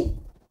jump. Me,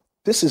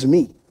 this is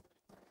me.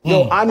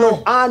 I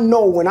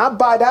know when I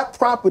buy that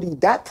property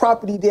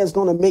there is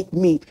going to make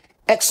me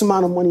X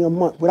amount of money a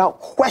month.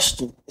 Without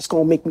question, it's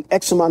going to make me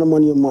X amount of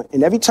money a month.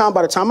 And every time,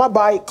 by the time I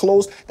buy it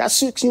closed, that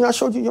 16 I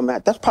showed you, your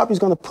Matt, that property's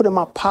going to put in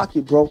my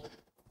pocket, bro,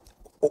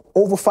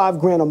 over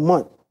 $5,000 a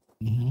month.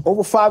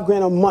 Over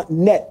 $5,000 a month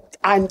net.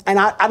 I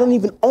don't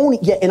even own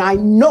it yet, and I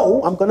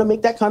know I'm going to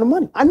make that kind of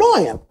money. I know I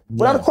am,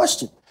 without a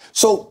question.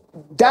 So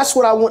that's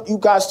what I want you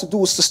guys to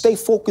do, is to stay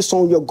focused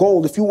on your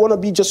goal. If you want to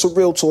be just a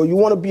realtor, or you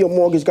want to be a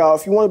mortgage guy, or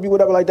if you want to be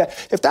whatever like that,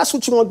 if that's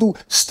what you want to do,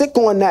 stick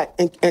on that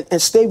and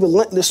stay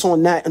relentless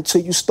on that until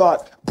you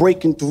start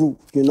breaking through,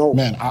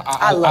 Man,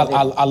 I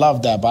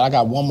love that, but I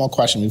got one more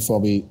question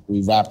before we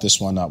wrap this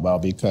one up,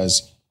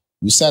 because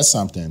you said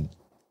something.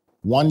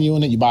 1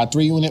 unit, you buy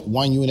 3 unit,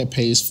 1 unit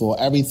pays for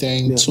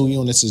everything, 2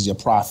 units is your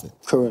profit.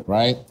 Correct.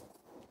 Right?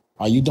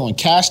 Are you doing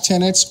cash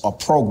tenants or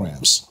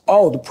programs?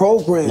 Oh, the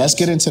programs. Let's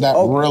get into that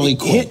really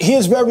quick.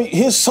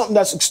 Here's something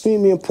that's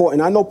extremely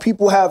important. I know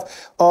people have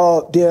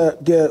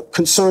their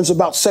concerns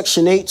about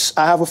Section 8s.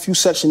 I have a few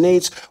Section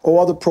 8s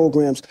or other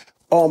programs.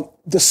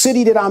 The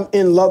city that I'm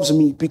in loves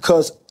me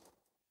because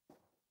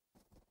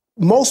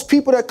most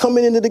people that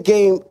coming into the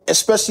game,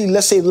 especially,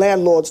 let's say,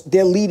 landlords,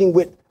 they're leading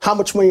with how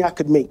much money I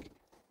could make,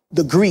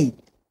 the greed.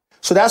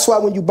 So that's why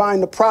when you're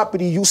buying the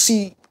property, you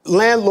see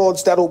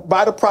landlords that'll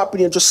buy the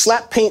property and just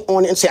slap paint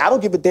on it and say, I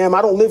don't give a damn,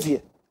 I don't live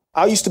here.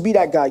 I used to be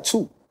that guy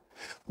too.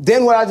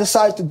 Then what I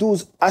decided to do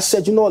is I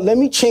said, you know what, let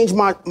me change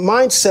my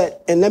mindset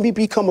and let me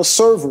become a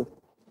server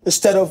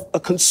instead of a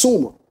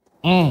consumer.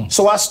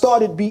 So I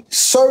started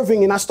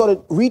serving, and I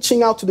started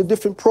reaching out to the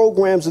different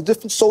programs, the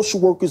different social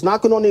workers,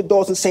 knocking on their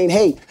doors and saying,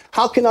 hey,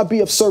 how can I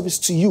be of service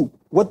to you?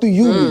 What do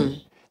you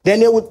need?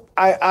 Then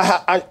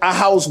I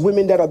house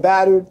women that are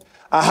battered.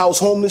 I house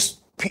homeless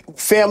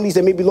families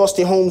that maybe lost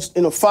their homes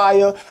in a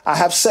fire. I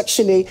have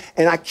Section 8,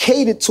 and I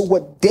catered to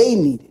what they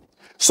needed.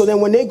 So then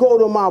when they go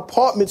to my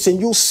apartments and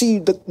you'll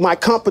see my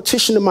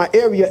competition in my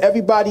area,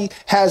 everybody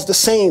has the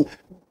same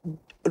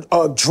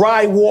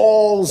dry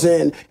walls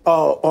and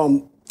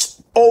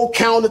old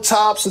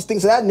countertops and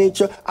things of that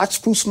nature. I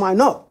spruce mine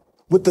up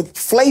with the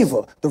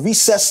flavor, the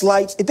recessed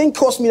lights. It didn't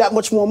cost me that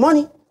much more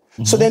money.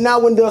 So then now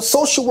when the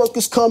social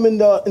workers come and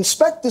the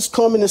inspectors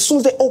come, and as soon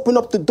as they open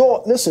up the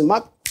door, listen,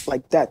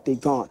 like that, they're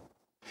gone.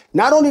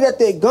 Not only that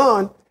they're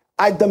gone,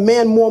 I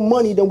demand more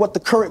money than what the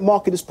current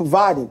market is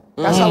providing.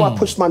 That's how I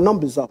push my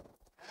numbers up.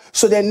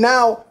 So then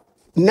now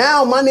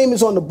my name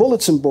is on the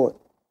bulletin board.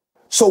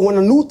 So when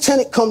a new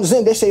tenant comes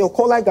in, they say, yo,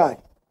 call that guy.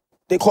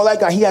 They call that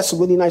guy. He has some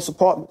really nice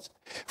apartments.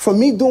 For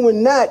me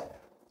doing that,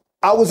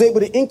 I was able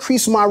to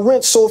increase my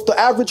rent. So if the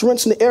average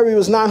rent in the area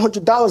is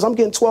 $900, I'm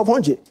getting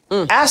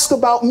 $1,200. Ask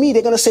about me,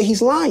 they're going to say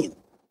he's lying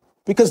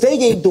because they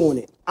ain't doing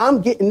it.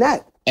 I'm getting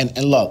that. And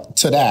look,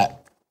 to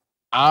that,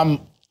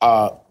 I'm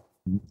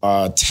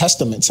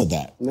testament to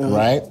that,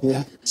 right?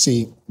 Yeah.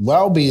 See,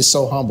 Welby is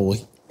so humble.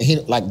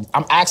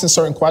 I'm asking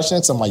certain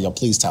questions. I'm like, yo,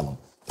 please tell him.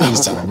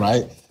 Please tell him,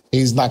 right?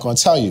 He's not going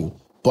to tell you.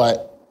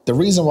 But the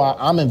reason why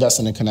I'm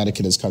investing in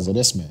Connecticut is because of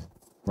this man,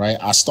 right?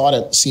 I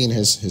started seeing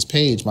his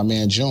page. My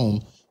man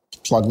June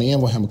plugged me in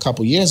with him a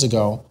couple years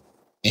ago,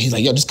 and he's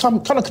like, yo, just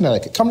come to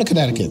Connecticut. Come to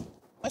Connecticut.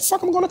 Like,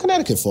 fuck, I'm going to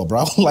Connecticut for,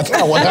 bro. Like, I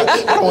don't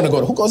want to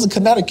go. Who goes to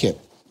Connecticut?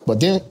 But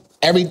then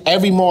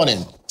every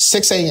morning,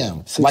 6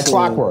 a.m., like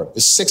clockwork,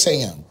 it's 6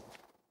 a.m.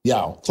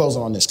 Yo,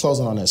 closing on this,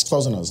 closing on this,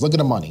 closing on this. Look at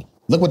the money.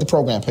 Look what the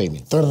program paid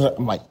me.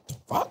 I'm like, the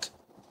fuck?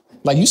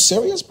 Like, you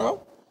serious,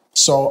 bro?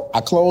 So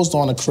I closed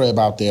on a crib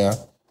out there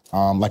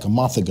like a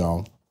month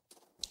ago,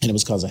 and it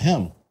was because of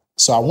him.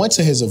 So I went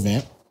to his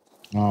event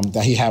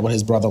that he had with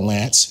his brother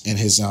Lance and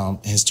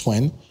his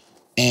twin,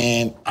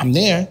 and I'm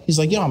there. He's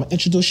like, yo, I'm gonna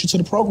introduce you to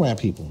the program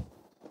people.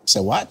 I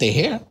said, what? They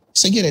here? He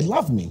said, yeah, they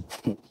love me.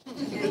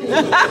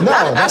 No,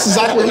 that's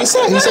exactly what he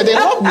said. He said, they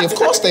love me. Of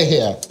course they're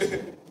here.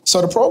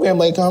 So the program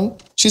lady come.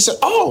 She said,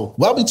 oh,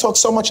 well, we talked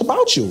so much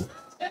about you.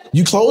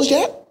 You closed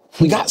yet?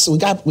 We got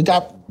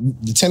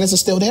the tenants are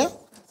still there?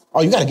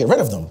 Oh, you got to get rid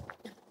of them.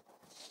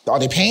 Are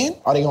they paying?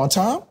 Are they on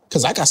time?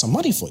 Because I got some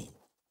money for you.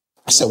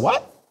 I said,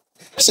 what?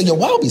 I said, yo,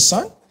 Welby,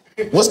 son.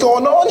 What's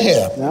going on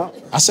here? Yeah.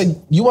 I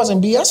said, you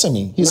wasn't BSing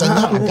me. He's like,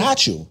 no, I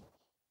got you.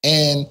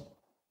 And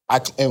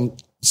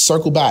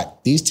circle back.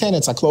 These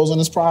tenants, I close on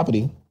this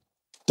property.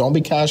 Don't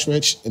be cash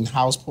rich and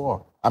house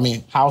poor. I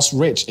mean, house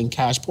rich and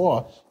cash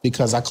poor,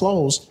 because I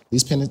closed.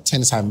 These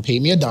tenants haven't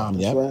paid me a dime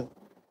yet. Right.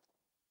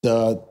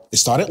 It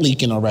started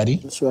leaking already.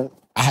 That's right.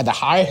 I had to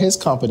hire his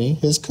company,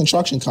 his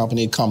construction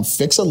company, to come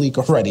fix a leak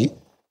already.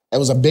 There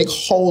was a big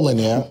hole in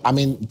there. I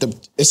mean,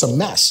 it's a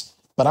mess.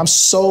 But I'm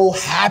so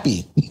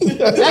happy. Like,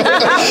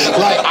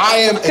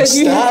 I am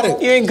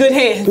ecstatic. You're in good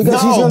hands.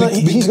 Because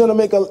he's gonna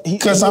make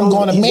because I'm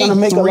gonna make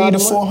 $300 to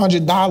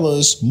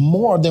 $400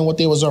 more than what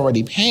they was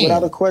already paying.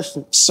 Without a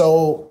question.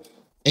 So,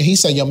 and he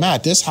said, yo,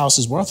 Matt, this house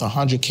is worth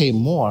 $100K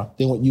more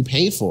than what you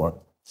paid for it.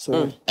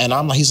 So, and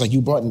I'm like, he's like,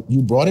 you brought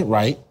it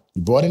right.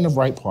 You brought in the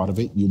right part of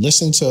it. You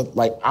listen to,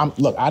 like,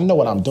 I know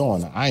what I'm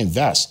doing. I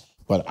invest,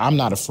 but I'm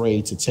not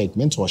afraid to take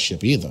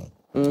mentorship either.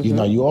 Mm-hmm. You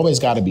know, you always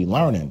got to be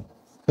learning,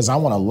 because I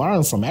want to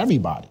learn from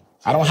everybody.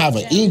 I don't have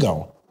an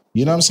ego.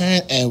 You know what I'm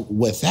saying? And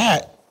with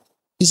that,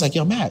 he's like,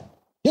 yo, Matt,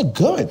 you're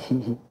good.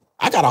 Mm-hmm.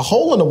 I got a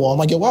hole in the wall. I'm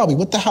like, yo, Welby,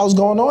 what the hell's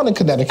going on in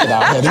Connecticut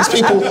out here?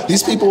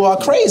 These people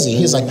are crazy.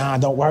 He's like, nah,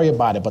 don't worry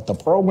about it. But the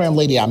program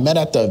lady I met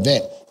at the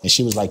event, and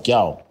she was like,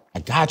 yo, I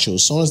got you.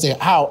 As soon as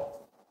they're out,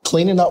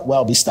 cleaning up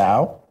Welby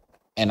style,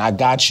 and I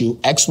got you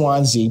X, Y,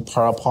 and Z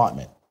per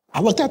apartment. I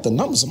looked at the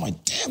numbers. I'm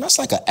like, damn, that's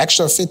like an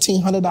extra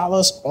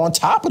 $1,500 on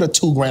top of the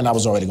 $2,000 I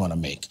was already going to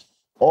make,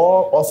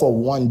 all off of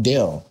one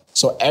deal.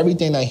 So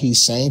everything that he's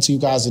saying to you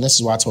guys, and this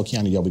is why I told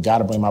Kiana, yo, we got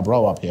to bring my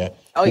bro up here,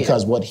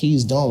 because what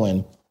he's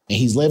doing, and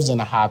he lives in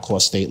a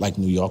high-cost state like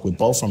New York. We're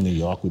both from New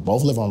York. We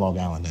both live on Long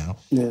Island now.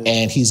 Yeah.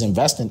 And he's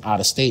investing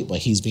out of state, but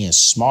he's being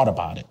smart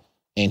about it.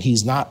 And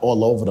he's not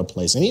all over the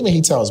place. And even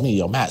he tells me,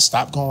 yo, Matt,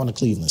 stop going to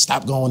Cleveland.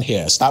 Stop going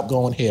here. Stop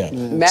going here.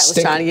 Matt was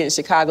trying to get in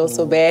Chicago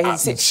so bad.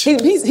 He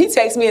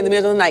texts me in the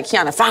middle of the night,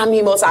 Kiana, find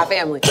me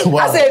multi-family. Well,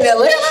 I said, in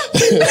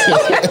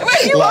Atlanta?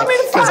 Where you want me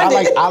to find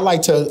it? I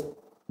like to,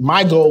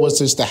 my goal was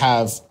just to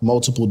have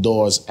multiple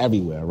doors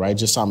everywhere, right?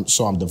 Just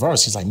so I'm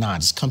diverse. He's like, nah,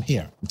 just come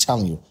here. I'm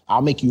telling you,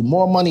 I'll make you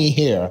more money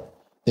here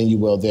than you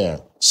will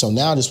there. So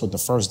now this with the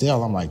first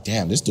deal, I'm like,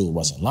 damn, this dude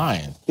wasn't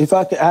lying. If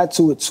I could add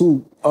to it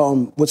too,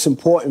 what's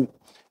important,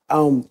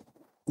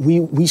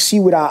 we see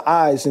with our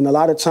eyes, and a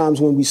lot of times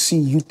when we see,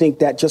 you think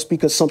that just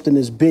because something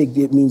is big,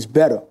 it means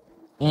better,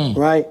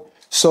 right?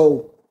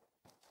 So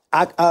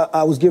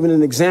I was given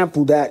an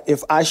example that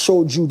if I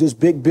showed you this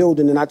big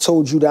building and I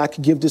told you that I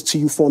could give this to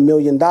you for $1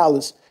 million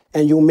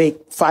and you'll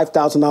make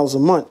 $5,000 a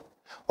month,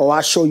 or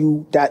I show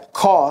you that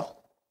car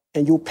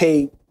and you'll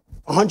pay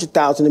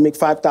 $100,000 and make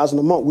 $5,000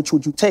 a month, which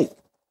would you take?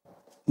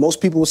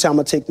 Most people will say, I'm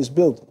gonna take this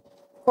building.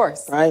 Of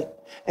course. Right?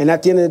 And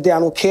at the end of the day, I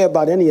don't care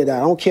about any of that.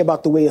 I don't care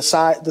about the way the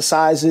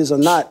size is or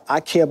not. I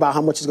care about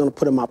how much it's gonna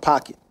put in my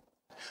pocket.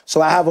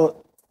 So I have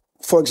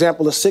for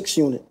example, a 6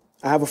 unit.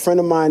 I have a friend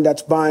of mine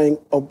that's buying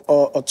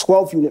a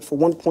 12 unit for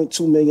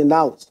 $1.2 million.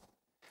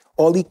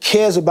 All he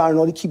cares about and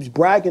all he keeps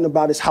bragging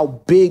about is how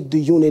big the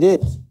unit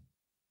is.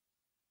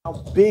 How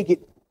big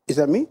it is.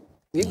 That me?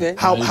 You good.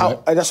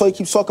 That's all he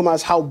keeps talking about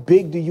is how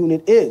big the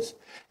unit is.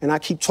 And I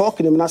keep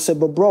talking to him and I said,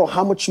 but bro,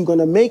 how much you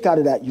gonna make out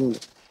of that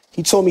unit?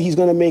 He told me he's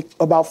gonna make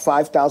about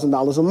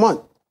 $5,000 a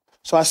month.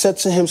 So I said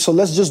to him, so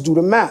let's just do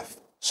the math.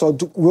 So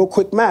do real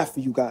quick math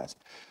for you guys.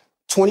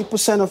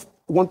 20% of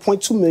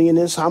 1.2 million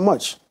is how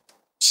much?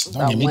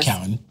 Don't get me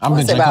counting. I've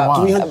been drinking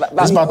wine.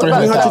 It's about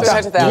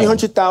 $300,000.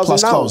 $300,000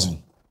 plus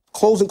closing.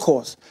 Closing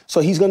costs.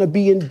 So he's going to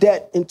be in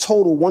debt in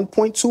total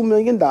 $1.2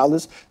 million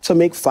to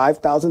make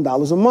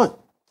 $5,000 a month.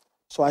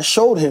 So I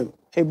showed him,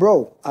 hey,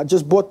 bro, I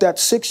just bought that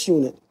 6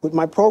 unit with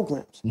my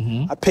programs.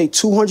 I paid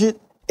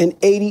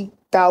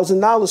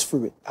 $280,000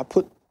 for it. I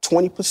put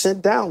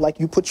 20% down, like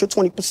you put your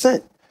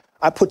 20%.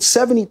 I put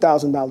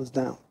 $70,000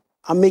 down.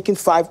 I'm making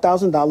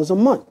 $5,000 a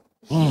month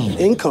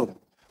income.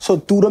 So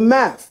do the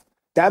math.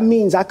 That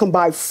means I can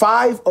buy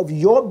 5 of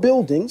your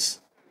buildings,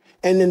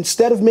 and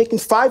instead of making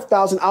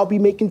 $5,000, I'll be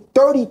making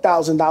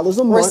 $30,000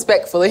 a month.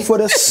 Respectfully. For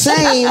the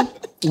same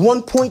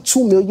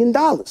 $1.2 million.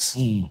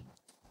 And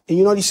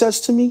you know what he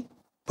says to me?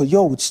 But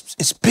yo,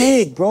 it's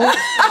big, bro. And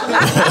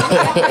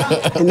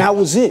that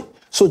was it.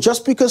 So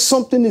just because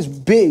something is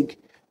big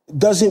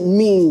doesn't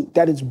mean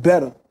that it's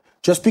better.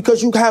 Just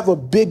because you have a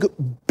big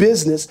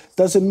business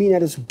doesn't mean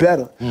that it's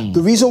better.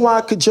 The reason why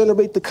I could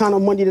generate the kind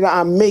of money that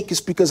I make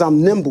is because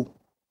I'm nimble.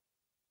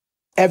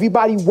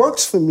 Everybody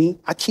works for me.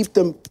 I keep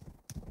them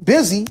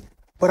busy,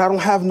 but I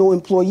don't have no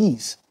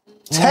employees,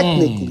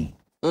 technically.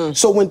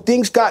 So when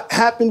things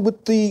happened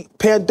with the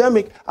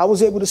pandemic, I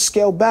was able to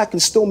scale back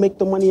and still make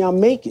the money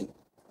I'm making.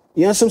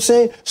 You know what I'm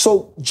saying?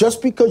 So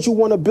just because you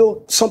want to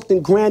build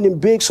something grand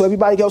and big so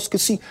everybody else can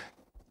see,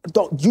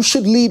 you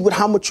should lead with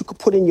how much you could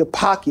put in your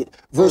pocket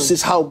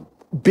versus how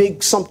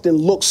big something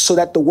looks so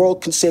that the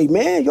world can say,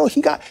 man, yo, he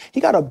got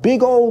a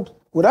big old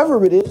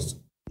whatever it is.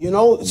 You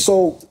know,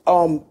 so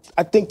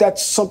I think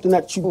that's something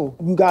that you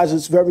guys,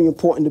 it's very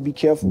important to be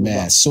careful about.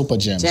 Man, super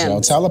gems, yo.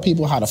 Tell the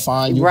people how to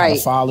find you, how to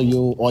follow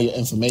you, all your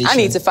information. I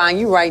need to find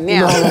you right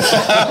now.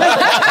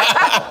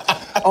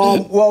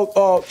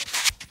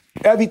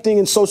 Everything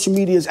in social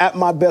media is at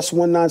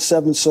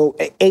MyBest197, so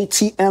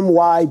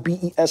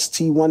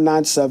ATMYBEST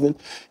 197.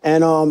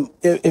 And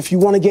if you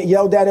want to get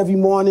yelled at every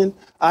morning,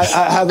 I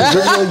have a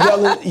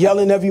video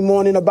yelling every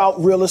morning about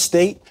real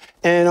estate.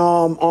 And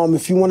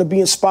if you want to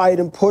be inspired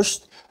and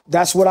pushed,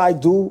 that's what I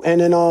do.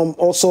 And then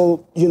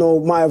also, you know,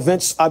 my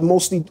events, I do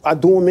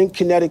them in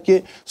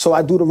Connecticut. So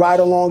I do the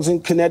ride-alongs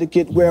in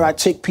Connecticut where I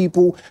take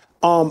people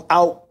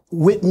out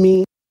with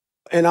me.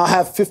 And I'll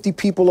have 50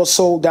 people or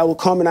so that will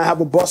come, and I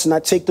have a bus, and I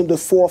take them to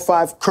 4 or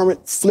 5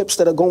 current flips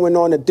that are going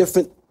on at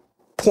different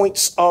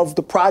points of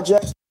the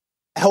project.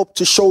 Help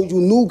to show you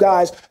new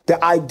guys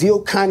the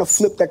ideal kind of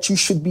flip that you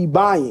should be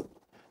buying.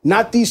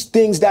 Not these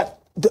things that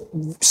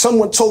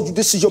someone told you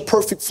this is your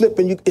perfect flip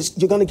and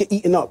you're going to get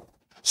eaten up.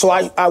 So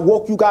I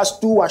walk you guys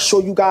through. I show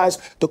you guys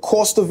the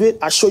cost of it.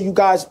 I show you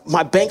guys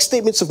my bank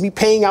statements of me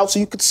paying out so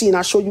you could see, and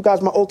I show you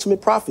guys my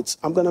ultimate profits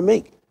I'm going to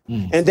make.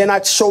 And then I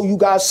show you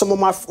guys some of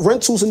my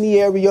rentals in the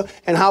area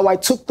and how I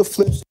took the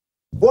flips,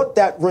 bought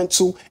that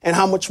rental, and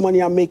how much money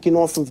I'm making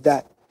off of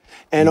that.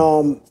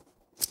 And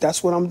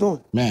that's what I'm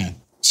doing. Man,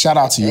 shout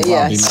out to you,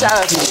 yeah, Bobby, man. Shout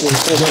out to you.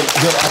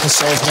 Good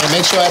episodes, man.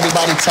 Make sure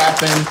everybody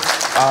tap in.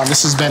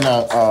 This has been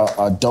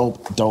a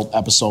dope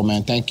episode,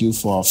 man. Thank you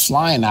for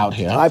flying out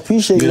here. I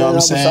appreciate it. You know what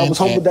I'm saying? I was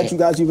humbled that you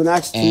guys even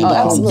asked me.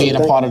 And being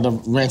a part of the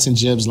Rants and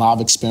Jibs live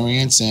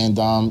experience. And,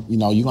 you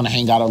know, you're going to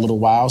hang out a little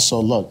while.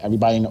 So, look,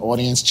 everybody in the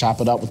audience,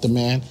 chop it up with the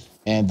man.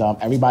 And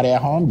everybody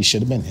at home, you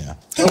should have been here.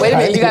 Wait a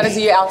minute. You got to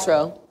do your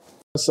outro.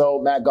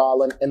 So, Matt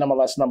Garland,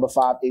 NMLS number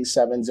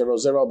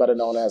 58700, better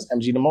known as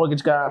MG the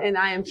Mortgage Guy. And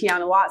I am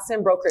Kiana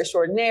Watson, broker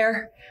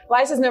extraordinaire.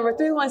 License number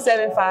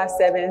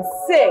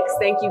 317576.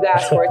 Thank you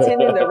guys for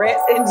attending the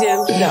Rants and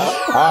Jibs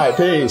show. All right,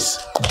 peace.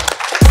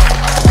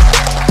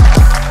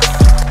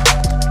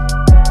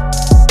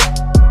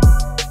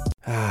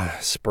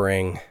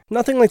 Spring.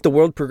 Nothing like the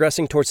world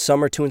progressing towards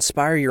summer to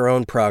inspire your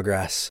own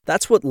progress.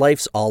 That's what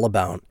life's all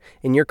about.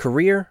 In your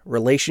career,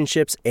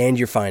 relationships, and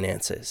your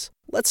finances.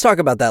 Let's talk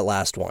about that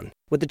last one.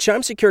 With the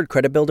Chime Secured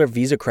Credit Builder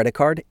Visa Credit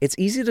Card, it's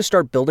easy to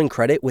start building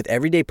credit with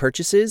everyday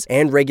purchases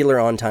and regular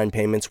on-time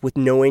payments with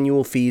no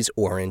annual fees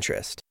or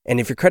interest. And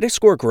if your credit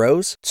score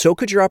grows, so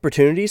could your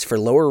opportunities for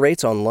lower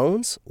rates on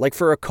loans, like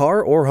for a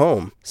car or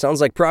home.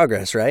 Sounds like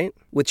progress, right?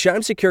 With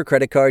Chime Secure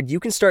Credit Card, you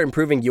can start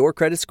improving your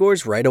credit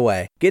scores right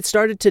away. Get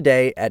started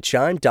today at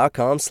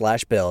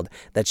chime.com/build.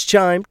 That's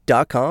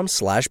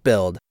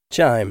chime.com/build.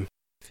 Chime.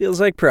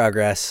 Feels like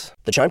progress.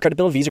 The Chime Credit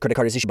Builder Visa Credit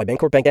Card is issued by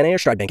Bancorp Bank N.A. or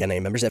Stride Bank N.A.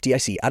 Members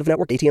FDIC.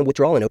 Out-of-network ATM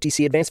withdrawal and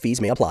OTC advance fees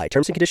may apply.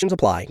 Terms and conditions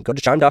apply. Go to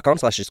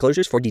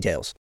chime.com/disclosures for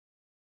details.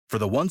 For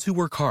the ones who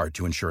work hard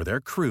to ensure their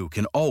crew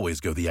can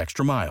always go the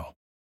extra mile,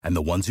 and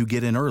the ones who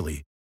get in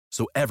early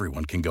so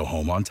everyone can go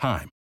home on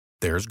time,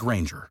 there's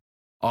Grainger,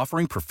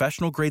 offering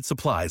professional-grade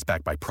supplies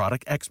backed by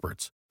product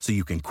experts so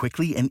you can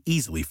quickly and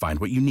easily find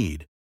what you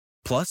need.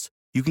 Plus,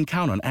 you can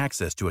count on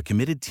access to a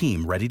committed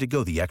team ready to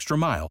go the extra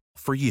mile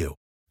for you.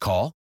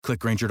 Call, click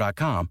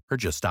Grainger.com, or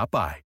just stop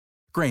by.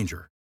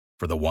 Grainger,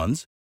 for the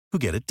ones who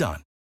get it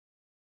done.